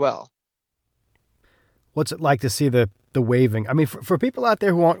individually as well. What's it like to see the waving? I mean, for people out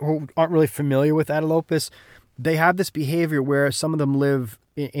there who aren't really familiar with Adelopus, they have this behavior where some of them live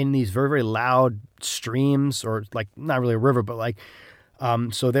in these very, very loud streams, or like not really a river, but like,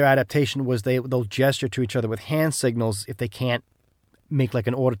 so their adaptation was they'll gesture to each other with hand signals if they can't make like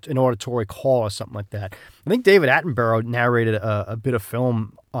an auditory call or something like that. I think David Attenborough narrated a bit of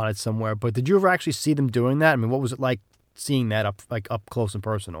film on it somewhere, but did you ever actually see them doing that? I mean, what was it like seeing that up close and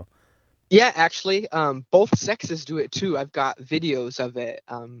personal? Yeah, actually, both sexes do it too. I've got videos of it.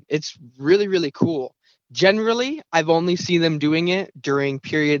 It's really, really cool. Generally, I've only seen them doing it during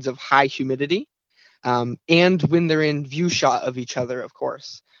periods of high humidity, and when they're in view shot of each other, of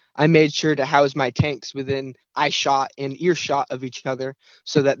course. I made sure to house my tanks within eye shot and ear shot of each other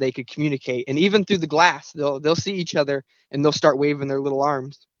so that they could communicate. And even through the glass, they'll see each other and they'll start waving their little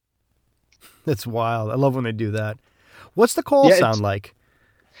arms. That's wild. I love when they do that. What's the call sound like?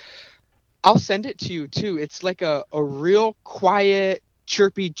 I'll send it to you too. It's like a real quiet,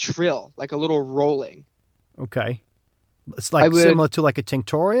 chirpy trill, like a little rolling. Okay. It's like similar to like a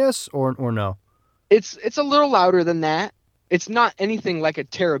Tinctorius or no? It's a little louder than that. It's not anything like a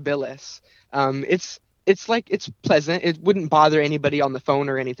Terribilis. It's pleasant. It wouldn't bother anybody on the phone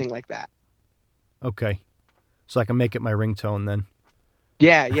or anything like that. Okay. So I can make it my ringtone then.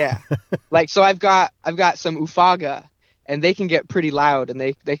 Yeah. So I've got some Ufaga, and they can get pretty loud and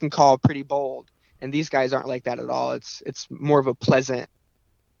they can call pretty bold. And these guys aren't like that at all. It's more of a pleasant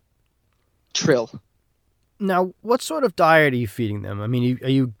trill. Now, what sort of diet are you feeding them? I mean, are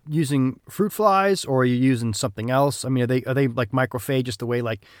you using fruit flies or are you using something else? I mean, are they like macrophages the way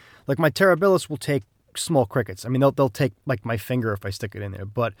like my Terribilis will take small crickets. I mean, they'll take like my finger if I stick it in there.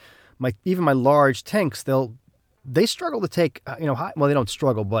 But even my large tanks, they struggle to take well, they don't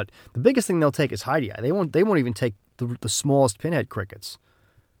struggle, but the biggest thing they'll take is Hydei. They won't even take the smallest pinhead crickets.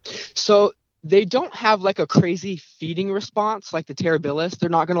 So they don't have like a crazy feeding response like the Terribilis. They're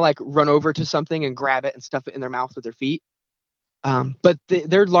not going to like run over to something and grab it and stuff it in their mouth with their feet. But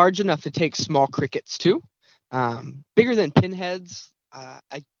they're large enough to take small crickets too. Bigger than pinheads.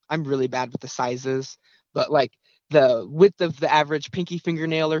 I'm really bad with the sizes, but like the width of the average pinky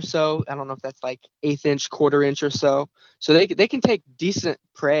fingernail or so. I don't know if that's like 1/8 inch, 1/4 inch or so. So they can take decent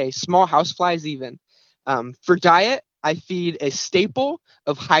prey, small houseflies even. For diet, I feed a staple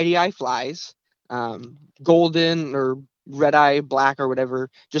of Hydei flies, golden or red eye, black or whatever,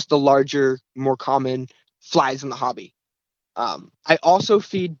 just the larger, more common flies in the hobby. I also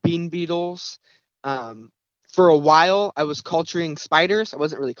feed bean beetles. For a while, I was culturing spiders. I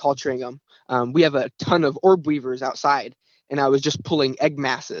wasn't really culturing them. We have a ton of orb weavers outside, and I was just pulling egg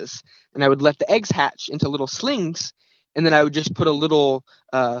masses, and I would let the eggs hatch into little slings, and then I would just put a little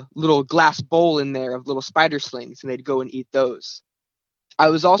glass bowl in there of little spider slings, and they'd go and eat those. I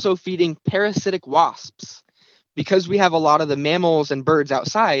was also feeding parasitic wasps because we have a lot of the mammals and birds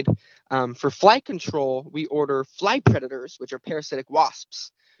outside. For fly control, we order fly predators, which are parasitic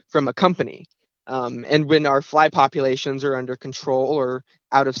wasps, from a company. And when our fly populations are under control or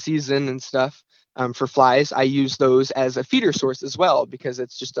out of season and stuff, for flies, I use those as a feeder source as well because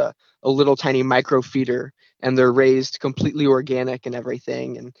it's just a little tiny micro feeder and they're raised completely organic and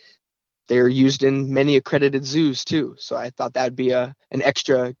everything. And they're used in many accredited zoos too. So I thought that would be an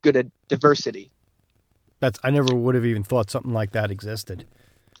extra good diversity. I never would have even thought something like that existed.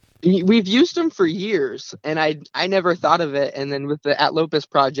 We've used them for years, and I never thought of it. And then with the Atlopus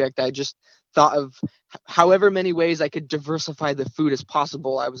project, I just thought of however many ways I could diversify the food as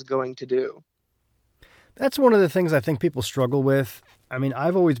possible I was going to do. That's one of the things I think people struggle with. I mean,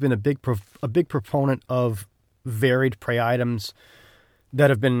 I've always been a big proponent of varied prey items that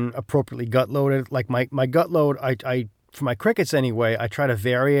have been appropriately gut loaded. Like my gut load, I for my crickets anyway, I try to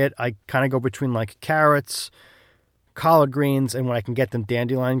vary it. I kind of go between like carrots, collard greens, and when I can get them,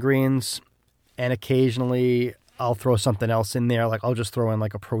 dandelion greens. And occasionally I'll throw something else in there. Like I'll just throw in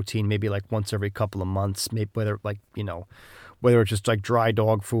like a protein maybe like once every couple of months, maybe whether it's just like dry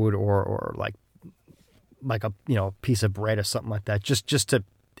dog food or like a piece of bread or something like that. Just to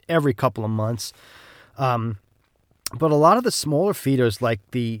every couple of months. But a lot of the smaller feeders like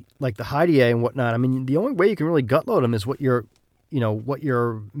the Hydia and whatnot, I mean, the only way you can really gut load them is what your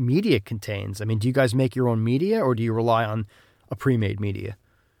media contains. I mean, do you guys make your own media or do you rely on a pre-made media?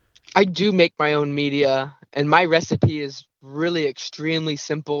 I do make my own media, and my recipe is really extremely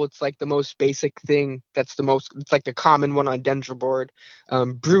simple. It's like the most basic thing. It's like the common one on Dendraboard.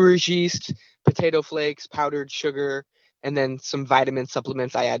 Brewer's yeast, potato flakes, powdered sugar, and then some vitamin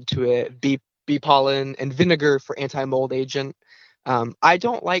supplements I add to it. Bee pollen and vinegar for anti-mold agent. I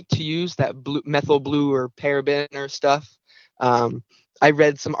don't like to use that methyl blue or paraben or stuff. I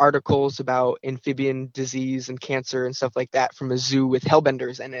read some articles about amphibian disease and cancer and stuff like that from a zoo with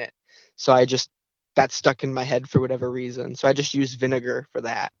hellbenders in it. So that stuck in my head for whatever reason. So I just use vinegar for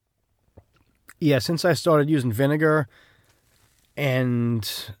that. Yeah, since I started using vinegar I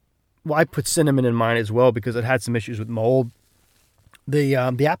put cinnamon in mine as well because it had some issues with mold. The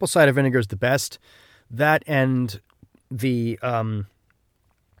apple cider vinegar is the best. That and the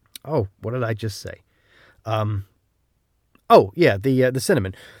what did I just say? The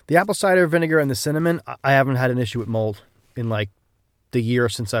cinnamon. The apple cider vinegar and the cinnamon, I haven't had an issue with mold in like the year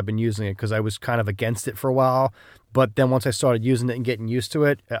since I've been using it because I was kind of against it for a while. But then once I started using it and getting used to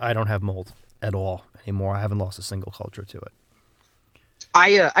it, I don't have mold at all anymore. I haven't lost a single culture to it.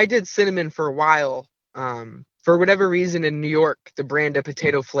 I did cinnamon for a while. For whatever reason in New York, the brand of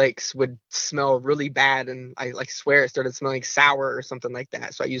potato flakes would smell really bad, and I swear it started smelling sour or something like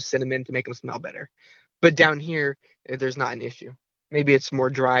that. So I used cinnamon to make them smell better. But down here, there's not an issue. Maybe it's more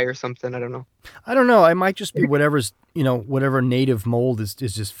dry or something. I don't know. It might just be whatever native mold is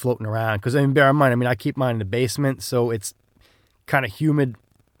just floating around. Because I mean, bear in mind, I keep mine in the basement, so it's kind of humid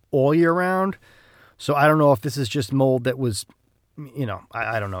all year round. So I don't know if this is just mold that was,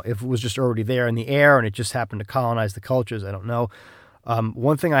 I don't know if it was just already there in the air and it just happened to colonize the cultures. I don't know.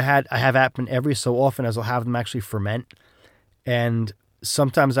 One thing I have happen every so often is I'll have them actually ferment, and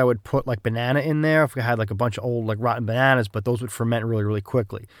sometimes I would put like banana in there if I had like a bunch of old like rotten bananas, but those would ferment really, really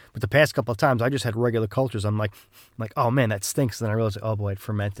quickly. But the past couple of times I just had regular cultures. I'm like, oh man, that stinks. And then I realized, oh boy, it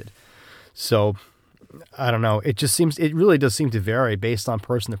fermented. So I don't know. It really does seem to vary based on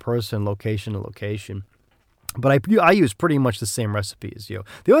person to person, location to location. But I use pretty much the same recipe as you.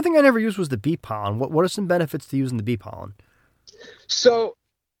 The only thing I never used was the bee pollen. What are some benefits to using the bee pollen? So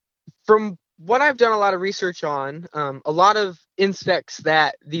from what I've done a lot of research on, a lot of insects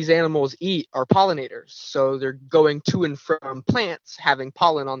that these animals eat are pollinators. So they're going to and from plants having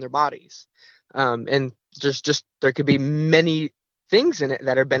pollen on their bodies. And there could be many things in it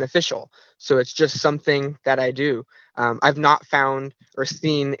that are beneficial. So it's just something that I do. I've not found or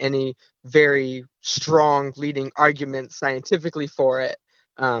seen any very strong leading arguments scientifically for it.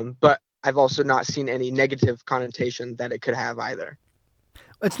 But I've also not seen any negative connotation that it could have either.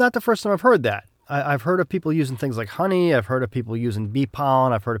 It's not the first time I've heard that. I've heard of people using things like honey. I've heard of people using bee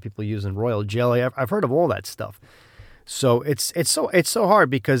pollen. I've heard of people using royal jelly. I've heard of all that stuff. So it's so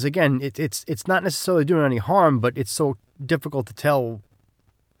hard because again, it's not necessarily doing any harm, but it's so difficult to tell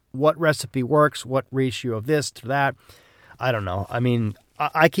what recipe works, what ratio of this to that. I don't know. I mean,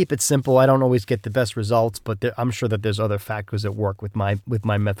 I keep it simple. I don't always get the best results, but I'm sure that there's other factors that work with my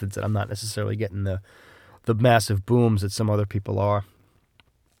methods that I'm not necessarily getting the massive booms that some other people are.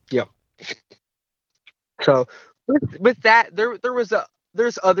 Yep. So with that,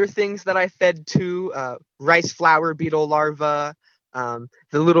 there's other things that I fed too. Rice flower beetle larva, the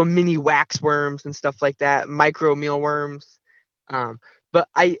little mini wax worms and stuff like that, micro mealworms. Um, but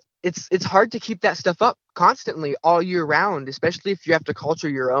it's hard to keep that stuff up constantly all year round, especially if you have to culture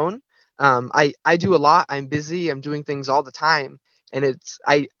your own. I do a lot. I'm busy. I'm doing things all the time, and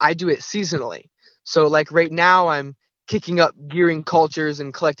I do it seasonally. So like right now, I'm kicking up gearing cultures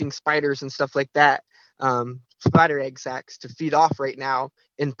and collecting spiders and stuff like that. Spider egg sacs to feed off right now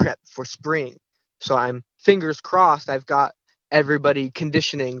in prep for spring. So I'm fingers crossed. I've got everybody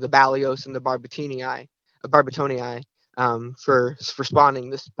conditioning the Balios and the Barbertonii, for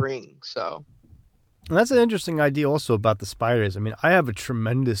spawning this spring. So And that's an interesting idea also about the spiders. I mean, I have a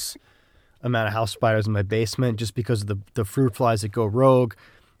tremendous amount of house spiders in my basement just because of the fruit flies that go rogue.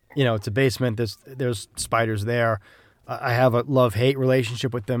 You know, it's a basement. There's spiders there. I have a love-hate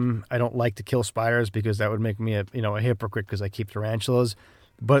relationship with them. I don't like to kill spiders because that would make me a hypocrite because I keep tarantulas.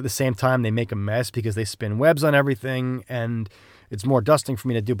 But at the same time, they make a mess because they spin webs on everything, and it's more dusting for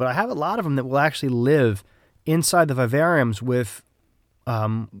me to do. But I have a lot of them that will actually live inside the vivariums with.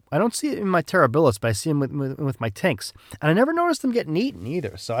 I don't see it in my terribilis, but I see them with my tinks, and I never noticed them getting eaten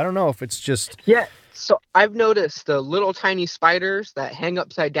either. So I don't know if it's just yeah. So I've noticed the little tiny spiders that hang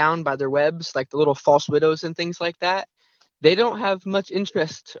upside down by their webs, like the little false widows and things like that. They don't have much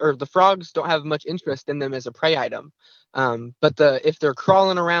interest, or the frogs don't have much interest in them as a prey item. But if they're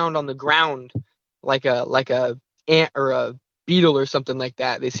crawling around on the ground like a ant or a beetle or something like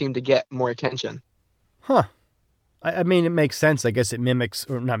that, they seem to get more attention. huh. I mean, it makes sense. I guess it mimics,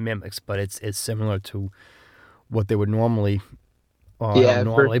 or not mimics, but it's similar to what they would normally, not Yeah,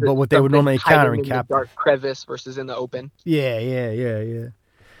 normally, versus but what they would something normally encounter hiding in in the cap. dark crevice versus in the open. Yeah.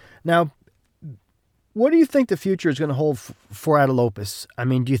 Now, what do you think the future is going to hold for Atelopus? I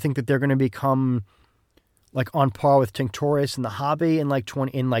mean, do you think that they're going to become like on par with Tinctorius in the hobby in like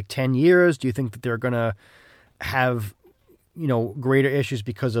 10 years? Do you think that they're going to have greater issues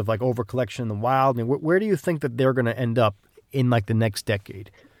because of like overcollection in the wild? I mean, where do you think that they're going to end up in like the next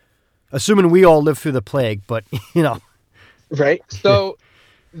decade? Assuming we all live through the plague, but Right. So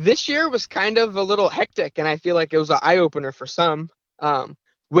this year was kind of a little hectic, and I feel like it was an eye opener for some.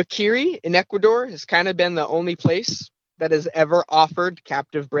 Wakiri in Ecuador has kind of been the only place that has ever offered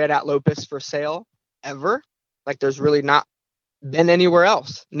captive bred Atlopus for sale ever. Like there's really not been anywhere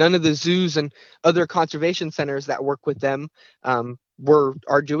else. None of the zoos and other conservation centers that work with them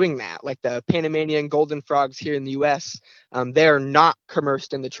are doing that. Like the Panamanian golden frogs here in the U.S., they are not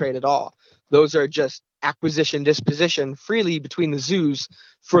commerced in the trade at all. Those are just acquisition disposition freely between the zoos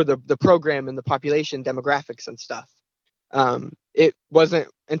for the program and the population demographics and stuff. It wasn't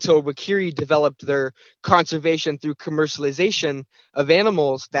until Wakiri developed their conservation through commercialization of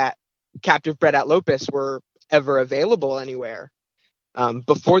animals that captive bred Atlopus were ever available anywhere.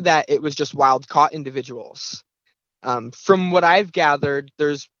 Before that, it was just wild caught individuals. From what I've gathered,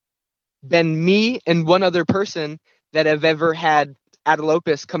 there's been me and one other person that have ever had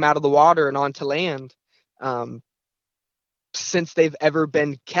Adelopus come out of the water and onto land since they've ever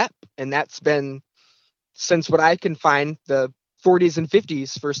been kept. And that's been, since what I can find, the 40s and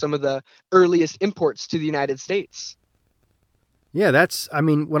 50s for some of the earliest imports to the United States. Yeah, I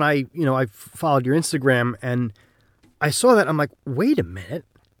mean, when I followed your Instagram and I saw that, I'm like, wait a minute,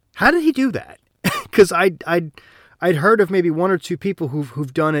 how did he do that? Because I'd heard of maybe one or two people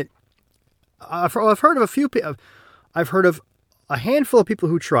who've done it. I've heard of a few people. I've heard of a handful of people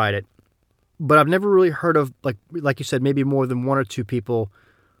who tried it, but I've never really heard of like you said, maybe more than one or two people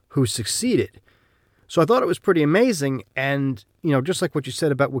who succeeded. So I thought it was pretty amazing, and just like what you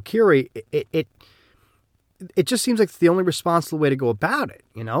said about Wakiri, it just seems like it's the only responsible way to go about it.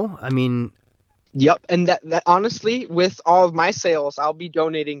 I mean. Yep, and that honestly, with all of my sales, I'll be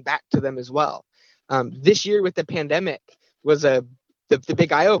donating back to them as well. This year with the pandemic was the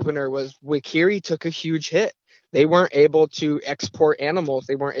big eye opener. Was Wakiri took a huge hit. They weren't able to export animals.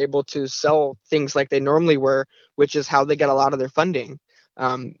 They weren't able to sell things like they normally were, which is how they get a lot of their funding.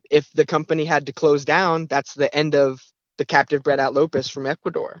 If the company had to close down, that's the end of the captive bred Atlopus from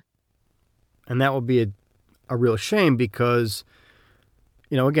Ecuador. And that would be a real shame because,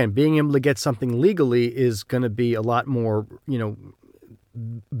 again, being able to get something legally is going to be a lot more,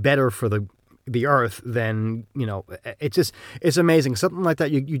 better for the earth than, it's amazing. Something like that,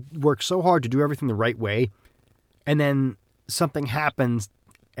 you work so hard to do everything the right way, and then something happens,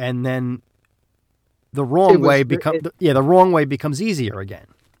 and then the wrong way becomes easier again.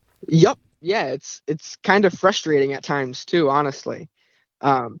 Yep. Yeah, it's kind of frustrating at times too, honestly.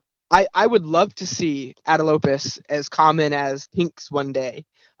 I would love to see Adelopus as common as tinks one day.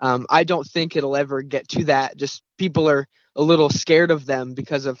 I don't think it'll ever get to that. Just people are a little scared of them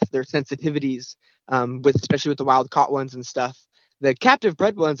because of their sensitivities, especially with the wild caught ones and stuff. The captive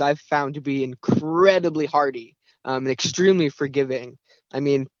bred ones I've found to be incredibly hardy, and extremely forgiving. I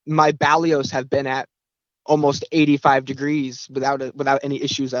mean, my Balios have been at almost 85 degrees without any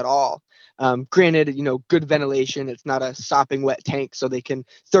issues at all. Granted, good ventilation. It's not a sopping wet tank, so they can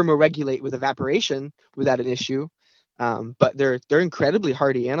thermoregulate with evaporation without an issue. But they're incredibly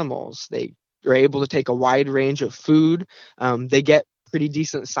hardy animals. They are able to take a wide range of food. They get pretty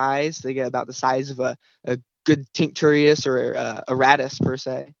decent size. They get about the size of a good Tincturius or a Rattus per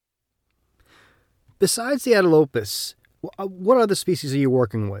se. Besides the Atelopus, what other species are you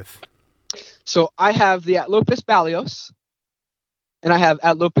working with? So I have the Atlopus balios, and I have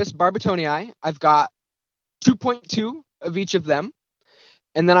Atlopus barbertonii. I've got 2.2 of each of them,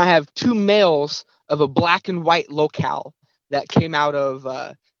 and then I have two males of a black and white locale that came out of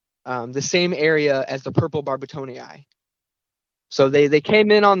the same area as the purple barbertonii. So they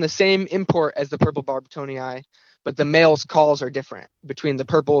came in on the same import as the purple barbertonii, but the males' calls are different between the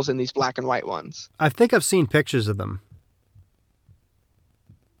purples and these black and white ones. I think I've seen pictures of them.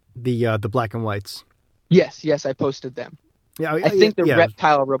 The black and whites. Yes, I posted them. Yeah, I think the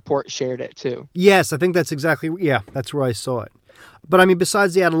Reptile Report shared it too. Yes, I think that's that's where I saw it. But I mean,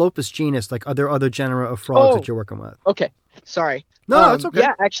 besides the Atelopus genus, like, are there other genera of frogs that you're working with? Okay, sorry. No, it's okay.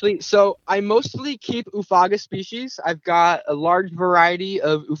 Yeah, actually, so I mostly keep Oophaga species. I've got a large variety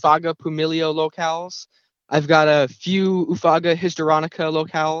of Oophaga pumilio locales. I've got a few Oophaga hysteronica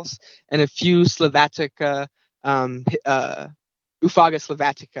locales and a few Slavatica, Oophaga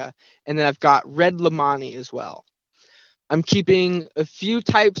slavatica, and then I've got red lamani as well. I'm keeping a few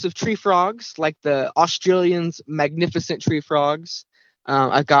types of tree frogs, like the Australian's magnificent tree frogs.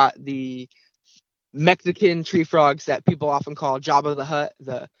 I've got the Mexican tree frogs that people often call Jabba the Hutt,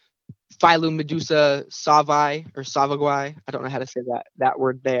 the Phylomedusa savai or savaguai. I don't know how to say that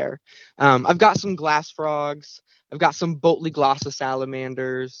word there. I've got some glass frogs. I've got some Botley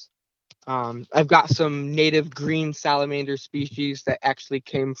salamanders. I've got some native green salamander species that actually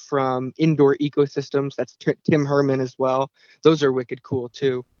came from indoor ecosystems. That's Tim Herman as well. Those are wicked cool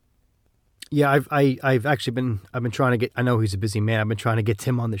too. Yeah, I've been trying to get. I know he's a busy man. I've been trying to get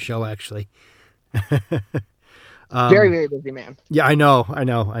Tim on the show actually. Very, very busy man. Yeah, I know. I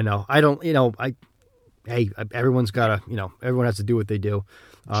don't. Hey, everyone's got to. Everyone has to do what they do.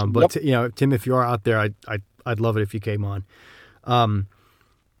 But Yep. Tim, if you are out there, I'd love it if you came on.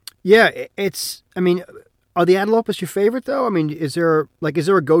 Yeah, it's. I mean, are the Atelopus your favorite though? I mean, is there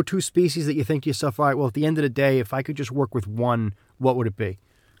a go-to species that you think to yourself, all right, well, at the end of the day, if I could just work with one, what would it be?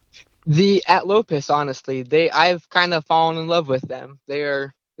 The Atlopus, honestly, I've kind of fallen in love with them.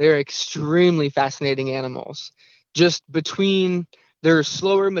 They're extremely fascinating animals. Just between their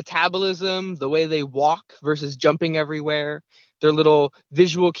slower metabolism, the way they walk versus jumping everywhere, their little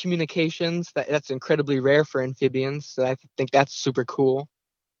visual communications, that's incredibly rare for amphibians. So I think that's super cool.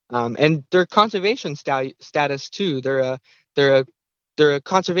 And their conservation status too. They're a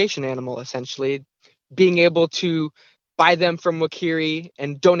conservation animal essentially. Being able to buy them from Wakiri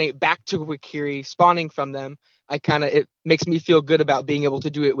and donate back to Wakiri, spawning from them, it makes me feel good about being able to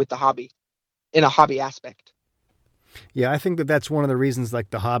do it with the hobby, in a hobby aspect. Yeah, I think that's one of the reasons like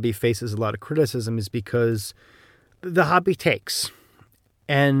the hobby faces a lot of criticism is because the hobby takes.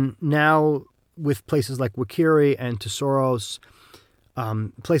 And now with places like Wakiri and Tesoros,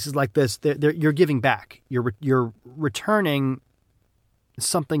 places like this, you're giving back. You're returning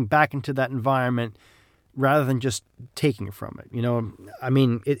something back into that environment rather than just taking from it. I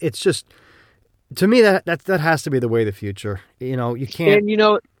mean, it's just, to me, that has to be the way of the future. You can't.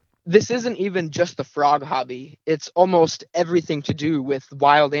 And this isn't even just the frog hobby. It's almost everything to do with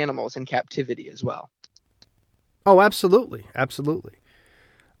wild animals in captivity as well. Oh, absolutely. Absolutely.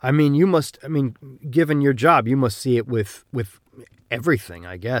 I mean, given your job, you must see it with everything,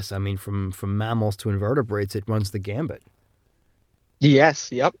 I guess. I mean, from mammals to invertebrates, it runs the gambit.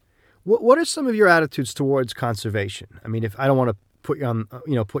 Yes. Yep. What are some of your attitudes towards conservation? I mean, if I don't want to put you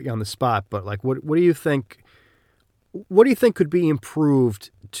on the spot, but like, what do you think? What do you think could be improved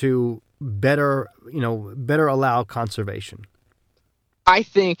to better allow conservation? I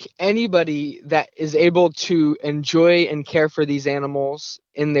think anybody that is able to enjoy and care for these animals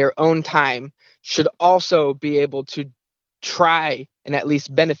in their own time should also be able to try and at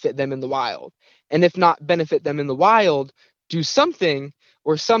least benefit them in the wild. And if not benefit them in the wild, do something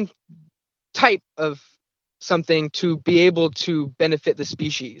or some type of something to be able to benefit the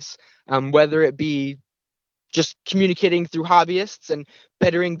species, whether it be just communicating through hobbyists and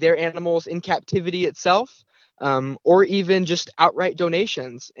bettering their animals in captivity itself, or even just outright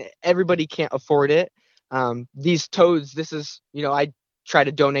donations. Everybody can't afford it. These toads, I try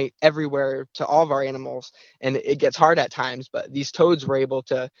to donate everywhere to all of our animals, and it gets hard at times. But these toads were able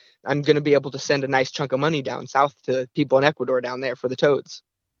to. I'm going to be able to send a nice chunk of money down south to people in Ecuador down there for the toads.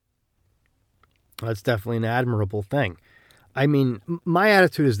 That's definitely an admirable thing. I mean, my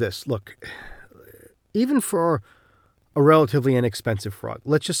attitude is this: look, even for a relatively inexpensive frog,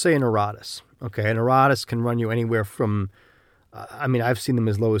 let's just say an Aratus. Okay, an Aratus can run you anywhere from, I mean, I've seen them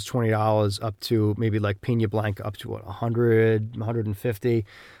as low as $20 up to maybe like Pina Blanca up to what, 100, 150.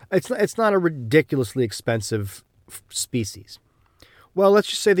 It's not a ridiculously expensive species. Well, let's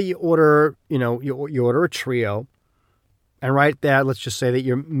just say that you order, you order a trio, and right there, let's just say that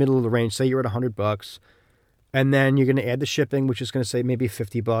you're middle of the range. Say you're at $100, and then you're going to add the shipping, which is going to say maybe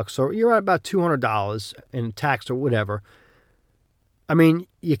 $50, or you're at about $200 in tax or whatever. I mean,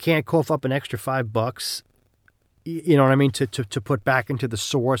 you can't cough up an extra $5. You know what I mean? To put back into the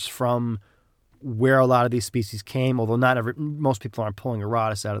source from where a lot of these species came. Although most people aren't pulling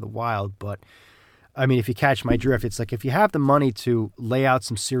Aratus out of the wild, but I mean, if you catch my drift, it's like if you have the money to lay out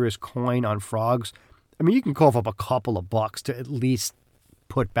some serious coin on frogs, I mean, you can cough up a couple of bucks to at least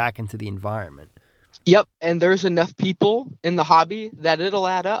put back into the environment. Yep, and there's enough people in the hobby that it'll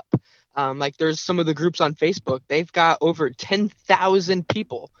add up. Like there's some of the groups on Facebook, they've got over 10,000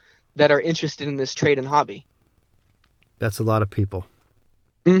 people that are interested in this trade and hobby. That's a lot of people.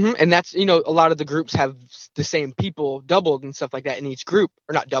 And that's, a lot of the groups have the same people doubled and stuff like that in each group,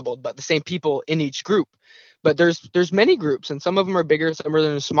 or not doubled, but the same people in each group. But there's many groups, and some of them are bigger, some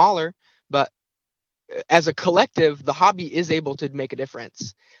are smaller. But as a collective, the hobby is able to make a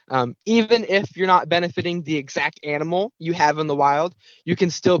difference. Even if you're not benefiting the exact animal you have in the wild, you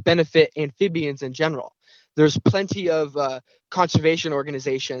can still benefit amphibians in general. There's plenty of conservation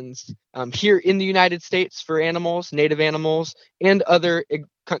organizations here in the United States for animals, native animals, and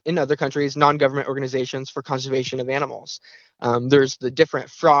in other countries, non-government organizations for conservation of animals. There's the different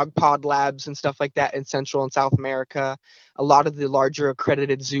frog pod labs and stuff like that in Central and South America. A lot of the larger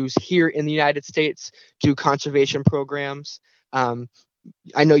accredited zoos here in the United States do conservation programs.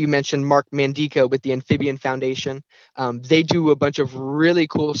 I know you mentioned Mark Mandica with the Amphibian Foundation. They do a bunch of really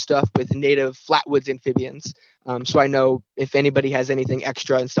cool stuff with native flatwoods amphibians. So I know if anybody has anything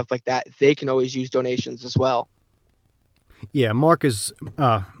extra and stuff like that, they can always use donations as well. Yeah, Mark's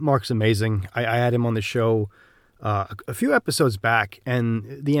amazing. I had him on the show a few episodes back,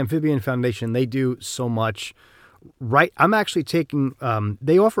 and the Amphibian Foundation, they do so much. Right, I'm actually taking.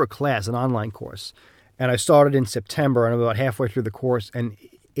 They offer a class, an online course. And I started in September, and I'm about halfway through the course, and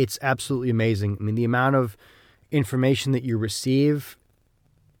it's absolutely amazing. I mean, the amount of information that you receive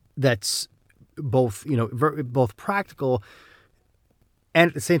that's both, both practical and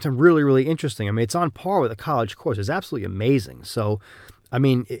at the same time really, really interesting. I mean, it's on par with a college course. It's absolutely amazing. So, I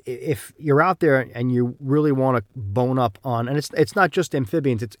mean, if you're out there and you really want to bone up on, and it's not just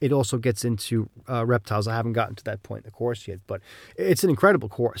amphibians, it also gets into reptiles. I haven't gotten to that point in the course yet, but it's an incredible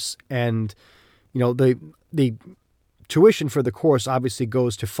course. And the tuition for the course obviously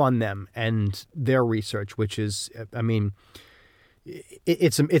goes to fund them and their research, which is, I mean,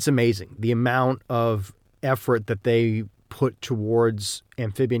 it's amazing the amount of effort that they put towards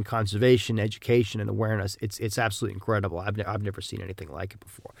amphibian conservation, education, and awareness. It's absolutely incredible. I've never seen anything like it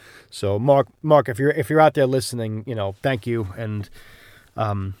before. So Mark, if you're out there listening, thank you, and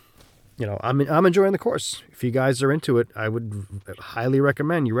I'm enjoying the course. If you guys are into it, I would highly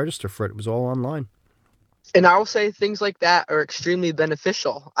recommend you register for it. It was all online. And I will say things like that are extremely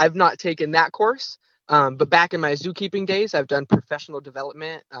beneficial. I've not taken that course, but back in my zookeeping days, I've done professional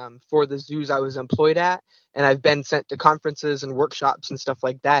development for the zoos I was employed at, and I've been sent to conferences and workshops and stuff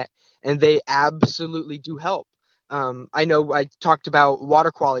like that, and they absolutely do help. I know I talked about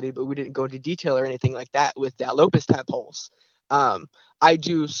water quality, but we didn't go into detail or anything like that with the Alopeus tadpoles. I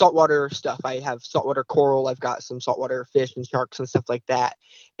do saltwater stuff. I have saltwater coral. I've got some saltwater fish and sharks and stuff like that.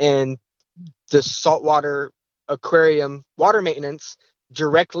 And the saltwater aquarium water maintenance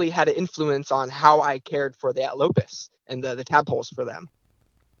directly had an influence on how I cared for the Alopeus and the tadpoles for them.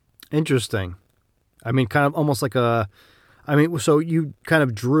 Interesting. I mean, kind of almost like so you kind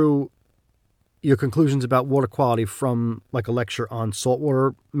of drew your conclusions about water quality from like a lecture on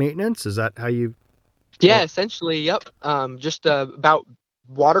saltwater maintenance. Is that how you? Yeah, essentially. Yep. Just about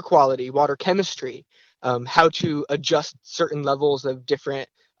water quality, water chemistry, how to adjust certain levels of different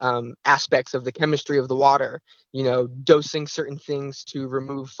aspects of the chemistry of the water, dosing certain things to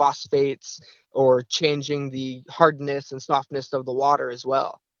remove phosphates or changing the hardness and softness of the water as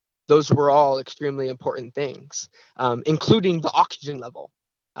well. Those were all extremely important things, including the oxygen level.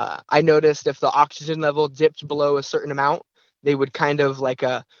 I noticed if the oxygen level dipped below a certain amount, they would kind of like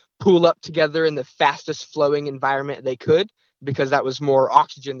pool up together in the fastest flowing environment they could. because that was more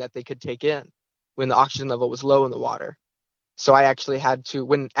oxygen that they could take in when the oxygen level was low in the water. So I actually had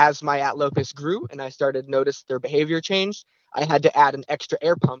to, as my atlopus grew and I started notice their behavior changed, I had to add an extra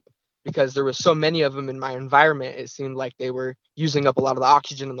air pump because there was so many of them in my environment. It seemed like they were using up a lot of the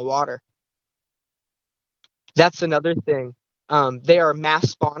oxygen in the water. That's another thing. They are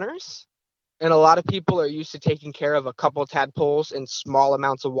mass spawners, and a lot of people are used to taking care of a couple tadpoles in small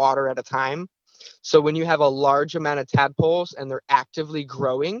amounts of water at a time. So when you have a large amount of tadpoles and they're actively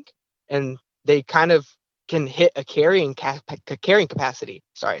growing, and they kind of can hit a carrying capacity.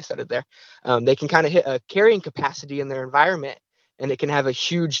 Sorry, I said it there. They can kind of hit a carrying capacity in their environment, and it can have a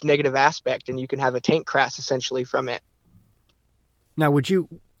huge negative aspect, and you can have a tank crash essentially from it. Now, would you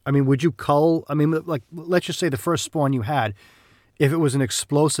cull? I mean, like, let's just say the first spawn you had, if it was an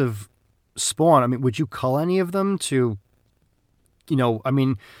explosive spawn, I mean, would you cull any of them to, I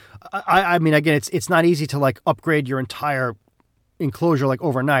mean, again, it's not easy to like upgrade your entire enclosure like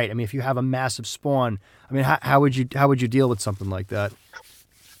overnight. I mean, if you have a massive spawn, I mean, how would you deal with something like that?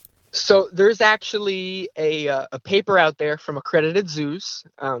 So there's actually a paper out there from accredited zoos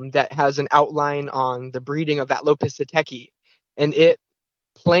that has an outline on the breeding of Atlopus zeteckii, and it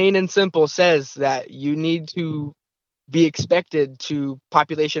plain and simple says that you need to be expected to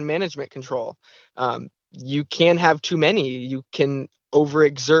population management control. You can't have too many. You can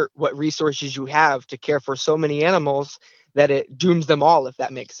overexert what resources you have to care for so many animals that it dooms them all, if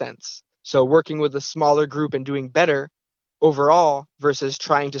that makes sense. So working with a smaller group and doing better overall versus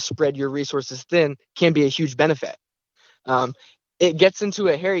trying to spread your resources thin can be a huge benefit. It gets into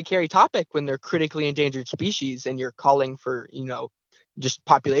a hairy-carry topic when they're critically endangered species and you're calling for, just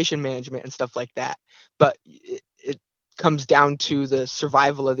population management and stuff like that. But it comes down to the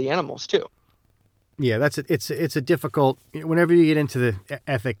survival of the animals too. Yeah, it's a difficult, whenever you get into the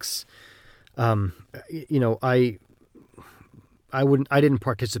ethics, I didn't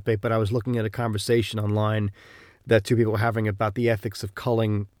participate, but I was looking at a conversation online that two people were having about the ethics of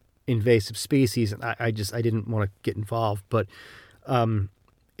culling invasive species, and I didn't want to get involved, but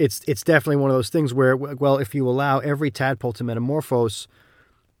it's definitely one of those things where, well, if you allow every tadpole to metamorphose,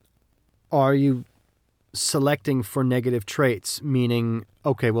 are you selecting for negative traits? Meaning,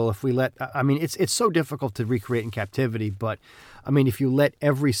 okay, well, if we it's so difficult to recreate in captivity, but I mean, if you let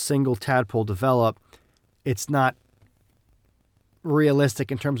every single tadpole develop, it's not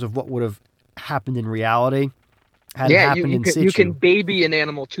realistic in terms of what would have happened in reality. You can baby an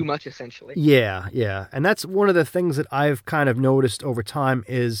animal too much, essentially. Yeah. And that's one of the things that I've kind of noticed over time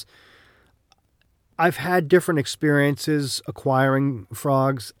is I've had different experiences acquiring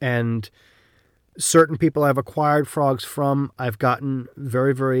frogs, and certain people I've acquired frogs from, I've gotten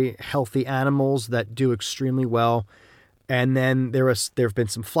very, very healthy animals that do extremely well. And then there have been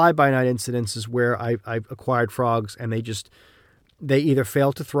some fly-by-night incidences where I've acquired frogs and they either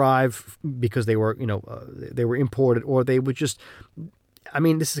failed to thrive because they were imported, or they would just, I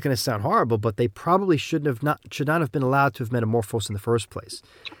mean, this is going to sound horrible, but they probably should not have been allowed to have metamorphosed in the first place.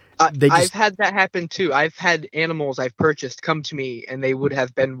 I've had that happen too. I've had animals I've purchased come to me, and they would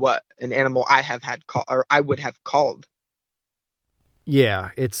have been an animal I would have called. Yeah,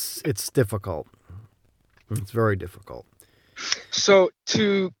 it's difficult. It's very difficult. So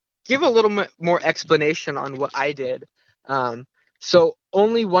to give a little bit more explanation on what I did, so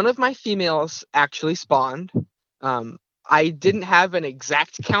only one of my females actually spawned. I didn't have an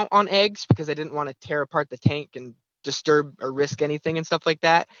exact count on eggs because I didn't want to tear apart the tank and disturb or risk anything and stuff like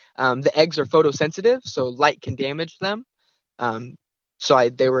that. The eggs are photosensitive, so light can damage them.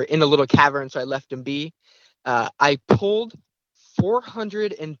 They were in a little cavern, so I left them be. I pulled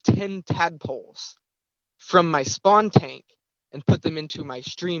 410 tadpoles from my spawn tank and put them into my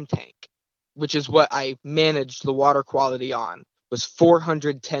stream tank, which is what I managed the water quality on, was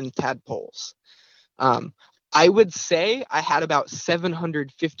 410 tadpoles. I would say I had about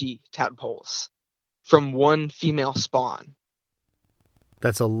 750 tadpoles from one female spawn.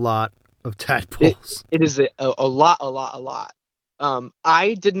 That's a lot of tadpoles. It is a lot.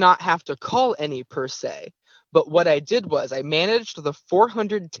 I did not have to cull any per se, but what I did was I managed the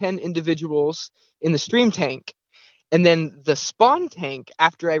 410 individuals in the stream tank, and then the spawn tank,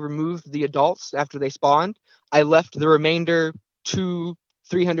 after I removed the adults after they spawned, I left the remainder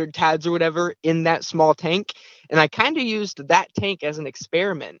 200-300 tads or whatever in that small tank, and I kind of used that tank as an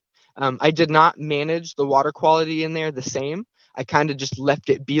experiment. I did not manage the water quality in there the same. I kind of just left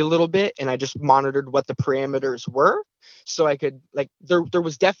it be a little bit, and I just monitored what the parameters were, so I could, there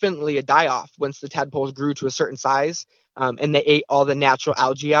was definitely a die-off once the tadpoles grew to a certain size, and they ate all the natural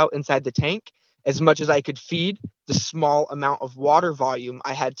algae out inside the tank. as much as I could feed, the small amount of water volume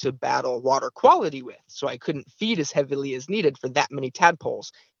I had to battle water quality with. So I couldn't feed as heavily as needed for that many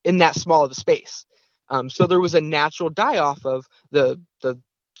tadpoles in that small of a space. So there was a natural die off of the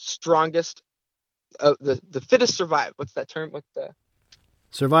strongest, the fittest survive. What's that term? What's the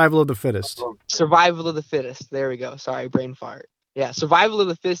Survival of the fittest. survival of the fittest? There we go. Sorry, brain fart. Yeah, survival of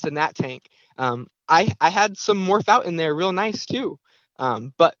the fittest in that tank. I had some morph out in there real nice too.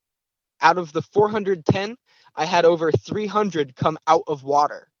 But out of the 410, I had over 300 come out of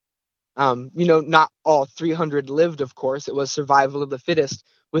water. Not all 300 lived, of course. It was survival of the fittest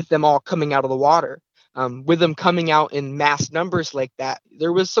with them all coming out of the water. With them coming out in mass numbers like that,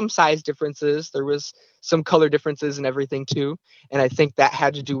 there was some size differences. There was some color differences and everything too. And I think that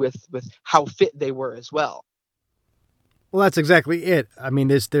had to do with how fit they were as well. Well, that's exactly it. I mean,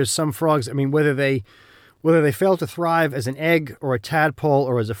 there's some frogs. I mean, whether they fail to thrive as an egg or a tadpole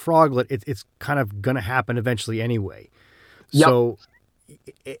or as a froglet, it's kind of going to happen eventually anyway. Yep. So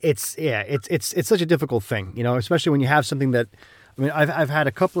it's such a difficult thing, especially when you have something that, I mean, I've had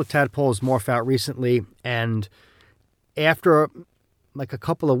a couple of tadpoles morph out recently, and after like a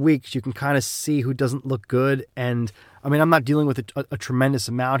couple of weeks, you can kind of see who doesn't look good. And I mean, I'm not dealing with a tremendous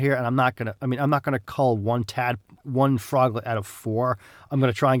amount here, and I'm not gonna cull one froglet out of 4. I'm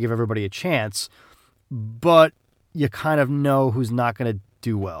gonna try and give everybody a chance, but you kind of know who's not gonna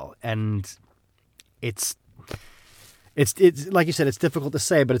do well, and it's like you said, it's difficult to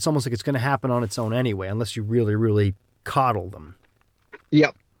say, but it's almost like it's going to happen on its own anyway, unless you really, really coddle them.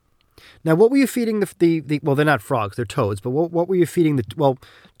 Yep. Now, what were you feeding the well, they're not frogs, they're toads, but what were you feeding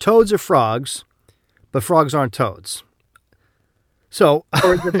toads are frogs, but frogs aren't toads. So,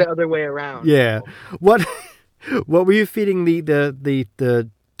 or is it the other way around? Yeah. What were you feeding the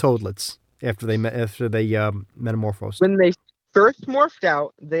toadlets after they metamorphosed? When they first morphed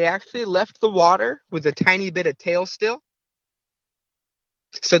out, they actually left the water with a tiny bit of tail still.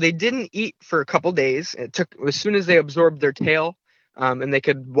 So they didn't eat for a couple days. It took as soon as they absorbed their tail, and they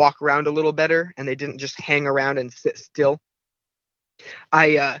could walk around a little better, and they didn't just hang around and sit still.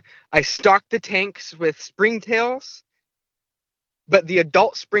 I stocked the tanks with springtails, but the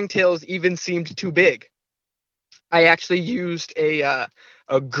adult springtails even seemed too big. I actually used a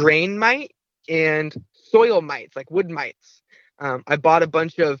grain mite and soil mites, like wood mites. I bought a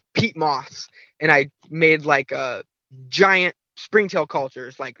bunch of peat moss, and I made like a giant springtail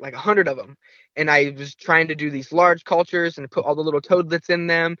cultures, like 100 of them. And I was trying to do these large cultures and put all the little toadlets in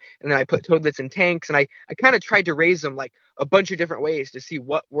them. And then I put toadlets in tanks, and I kind of tried to raise them like a bunch of different ways to see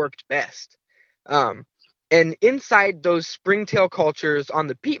what worked best. And inside those springtail cultures on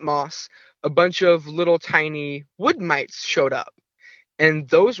the peat moss, a bunch of little tiny wood mites showed up. And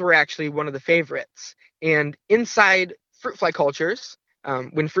those were actually one of the favorites. And inside fruit fly cultures,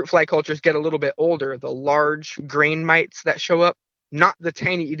 when fruit fly cultures get a little bit older, the large grain mites that show up, not the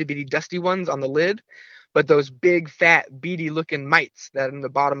tiny itty bitty dusty ones on the lid, but those big fat beady looking mites that are in the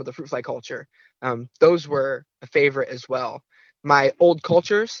bottom of the fruit fly culture, those were a favorite as well. My old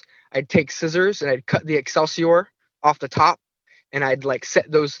cultures, I'd take scissors and I'd cut the excelsior off the top, and I'd like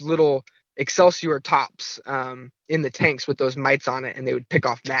set those little excelsior tops in the tanks with those mites on it, and they would pick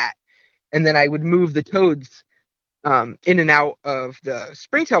off that. And then I would move the toads in and out of the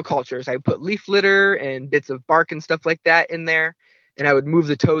springtail cultures. I put leaf litter and bits of bark and stuff like that in there, and I would move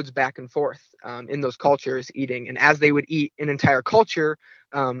the toads back and forth in those cultures eating. And as they would eat an entire culture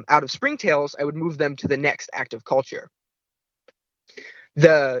out of springtails, I would move them to the next active culture.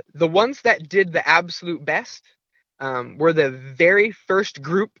 The ones that did the absolute best were the very first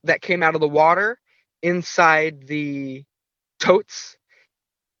group that came out of the water inside the totes,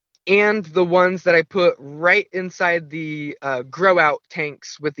 and the ones that I put right inside the grow out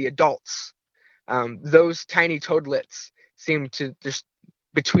tanks with the adults. Those tiny toadlets seemed to just,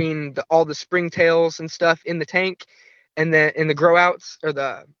 between all the springtails and stuff in the tank, and then in the grow outs or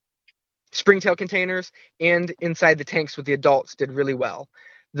the springtail containers and inside the tanks with the adults, did really well.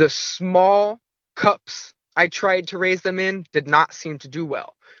 The small cups I tried to raise them in did not seem to do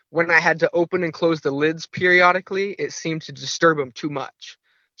well. When I had to open and close the lids periodically, it seemed to disturb them too much.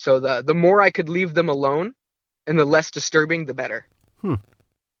 So the more I could leave them alone and the less disturbing, the better.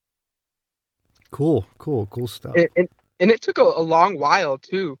 Cool stuff. And it took a long while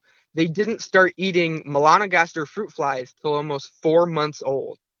too. They didn't start eating melanogaster fruit flies till almost 4 months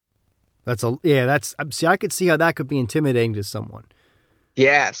old. See, I could see how that could be intimidating to someone.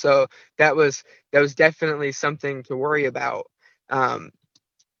 Yeah, so that was definitely something to worry about. Out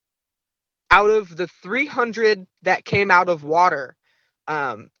of the 300 that came out of water,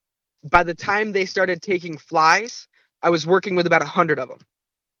 by the time they started taking flies, I was working with about 100 of them.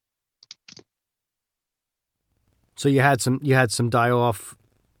 So you had some die off.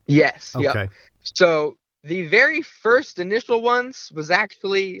 Yes. Yep. Okay. So the very first initial ones was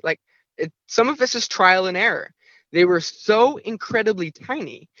actually like some of this is trial and error. They were so incredibly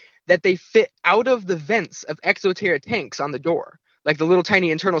tiny that they fit out of the vents of Exoterra tanks on the door, like the little tiny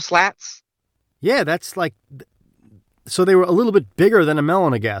internal slats. Yeah, that's like so they were a little bit bigger than a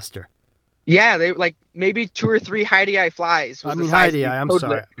melanogaster. Yeah, they like maybe 2 or 3 Heidi flies was I the mean size of Heidi, the I'm sorry.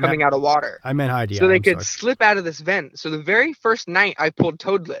 toadlet coming out of water. I meant Heidi. So they I'm could sorry. slip out of this vent. So the very first night I pulled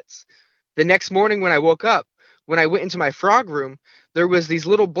toadlets. The next morning when I woke up, when I went into my frog room, there was these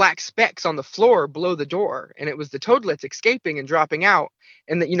little black specks on the floor below the door, and it was the toadlets escaping and dropping out.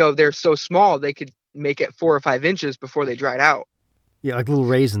 And that they're so small they could make it 4 or 5 inches before they dried out. Yeah, like little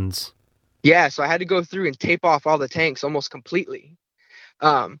raisins. Yeah, so I had to go through and tape off all the tanks almost completely.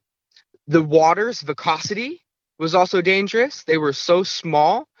 Um, the water's viscosity was also dangerous. They were so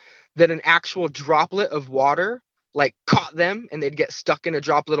small that an actual droplet of water like caught them and they'd get stuck in a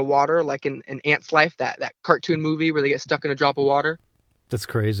droplet of water, like in an Ant's Life, that cartoon movie where they get stuck in a drop of water. That's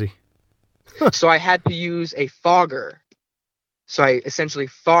crazy. So I had to use a fogger. So I essentially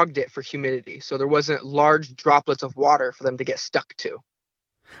fogged it for humidity. So there wasn't large droplets of water for them to get stuck to.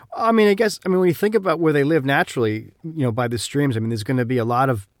 I mean, when you think about where they live naturally, by the streams, I mean, there's going to be a lot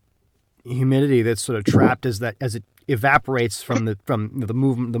of humidity that's sort of trapped as it evaporates from the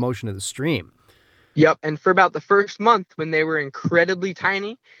movement, the motion of the stream. Yep. And for about the first month when they were incredibly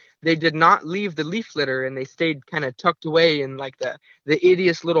tiny, they did not leave the leaf litter and they stayed kind of tucked away in like the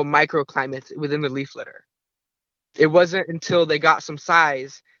ittiest little microclimates within the leaf litter. It wasn't until they got some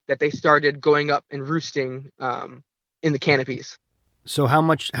size that they started going up and roosting in the canopies. So how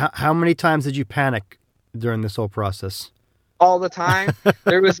many times did you panic during this whole process? All the time.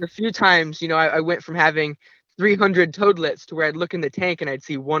 There was a few times, I went from having 300 toadlets to where I'd look in the tank and I'd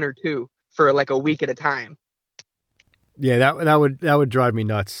see 1 or 2 for like a week at a time. Yeah, that would drive me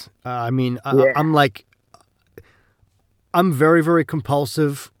nuts. Yeah. I'm very, very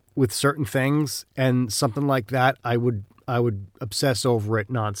compulsive with certain things, and something like that, I would obsess over it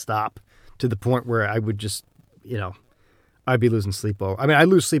nonstop to the point where I would just, I'd be losing sleep over. I mean, I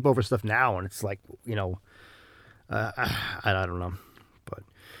lose sleep over stuff now, and it's like, I don't know. But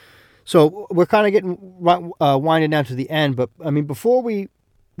so we're kind of getting winding down to the end. But I mean, before we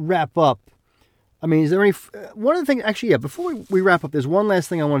wrap up, I mean, is there any one of the things? Actually, yeah. Before we wrap up, there's one last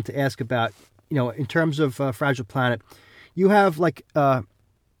thing I wanted to ask about. In terms of Fragile Planet, you have like a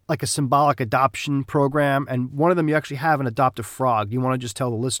symbolic adoption program, and one of them you actually have an adoptive frog. Do you want to just tell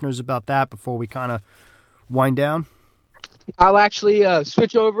the listeners about that before we kind of wind down? I'll actually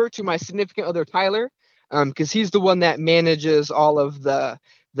switch over to my significant other, Tyler, because he's the one that manages all of the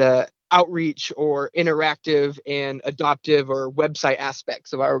outreach or interactive and adoptive or website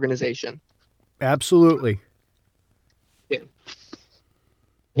aspects of our organization. Absolutely. Yeah.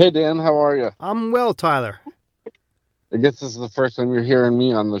 Hey, Dan, how are you? I'm well, Tyler. I guess this is the first time you're hearing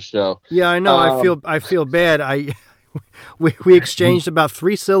me on the show. Yeah, I know. I feel bad. We exchanged about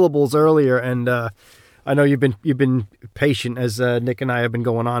 3 syllables earlier, and I know you've been patient as Nick and I have been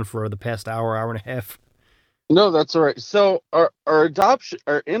going on for the past hour and a half. No, that's all right. So our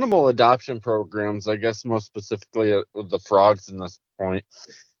animal adoption programs, I guess most specifically the frogs in this point.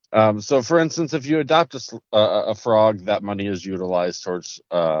 So, for instance, if you adopt a frog, that money is utilized towards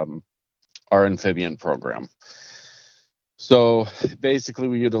our amphibian program. So basically,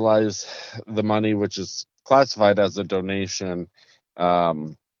 we utilize the money, which is classified as a donation,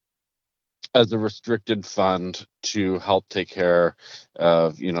 as a restricted fund to help take care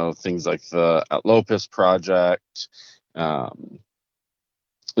of, things like the Lopus project, and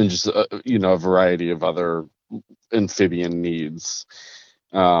just, a variety of other amphibian needs.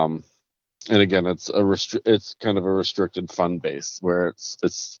 And again, it's kind of a restricted fund base where it's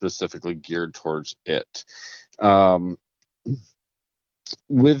specifically geared towards it.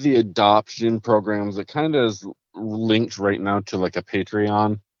 With the adoption programs, it kind of is linked right now to like a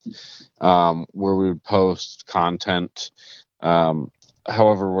Patreon, where we would post content.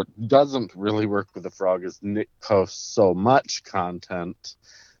 However, what doesn't really work with the frog is Nick posts so much content.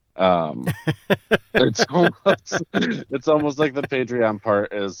 It's almost like the Patreon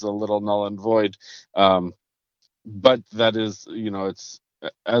part is a little null and void. But that is, it's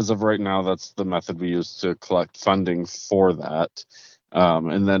as of right now, that's the method we use to collect funding for that.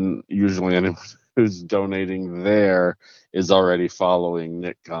 And then usually anyone who's donating there is already following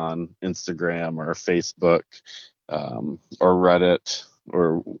Nick on Instagram or Facebook, or Reddit,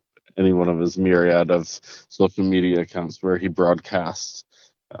 or any one of his myriad of social media accounts where he broadcasts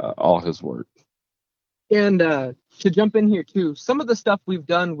all his work. And to jump in here too, some of the stuff we've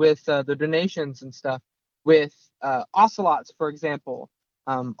done with the donations and stuff with Ocelots, for example.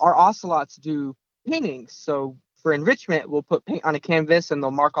 Our ocelots do paintings. So for enrichment, we'll put paint on a canvas and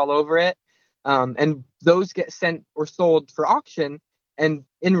they'll mark all over it. And those get sent or sold for auction. And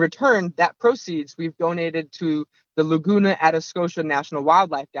in return, that proceeds we've donated to the Laguna Atascosa National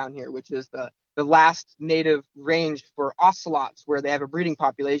Wildlife down here, which is the last native range for ocelots where they have a breeding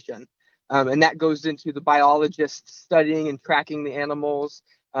population. And that goes into the biologists studying and tracking the animals,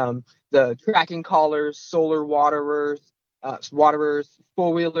 the tracking collars, solar waterers,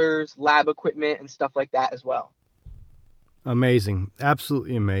 four-wheelers, lab equipment, and stuff like that as well. Amazing.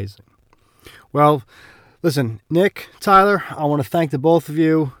 Absolutely amazing. Well, listen, Nick, Tyler, I want to thank the both of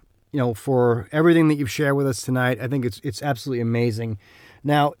you, for everything that you've shared with us tonight. I think it's absolutely amazing.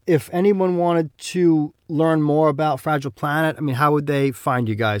 Now, if anyone wanted to learn more about Fragile Planet, how would they find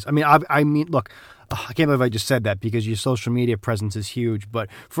you guys? Look, I can't believe I just said that because your social media presence is huge. But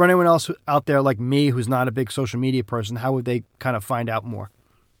for anyone else out there like me who's not a big social media person, how would they kind of find out more?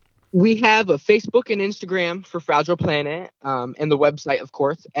 We have a Facebook and Instagram for Fragile Planet, and the website, of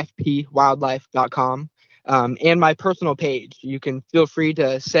course, fpwildlife.com, and my personal page. You can feel free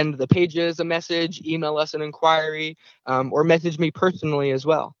to send the pages a message, email us an inquiry, or message me personally as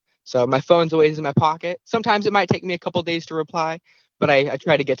well. So my phone's always in my pocket. Sometimes it might take me a couple days to reply, but I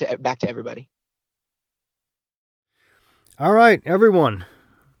try to get back to everybody. All right, everyone.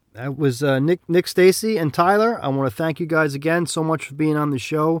 That was Nick Stacy, and Tyler. I want to thank you guys again so much for being on the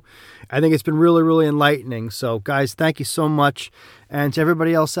show. I think it's been really, really enlightening. So, guys, thank you so much. And to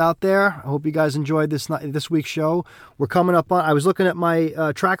everybody else out there, I hope you guys enjoyed this week's show. We're coming up on, I was looking at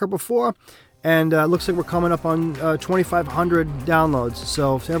my tracker before, and it looks like we're coming up on 2,500 downloads.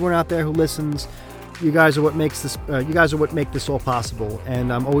 So, to everyone out there who listens, you guys are what makes this. You guys are what make this all possible.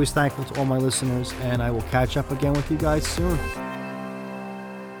 And I'm always thankful to all my listeners. And I will catch up again with you guys soon.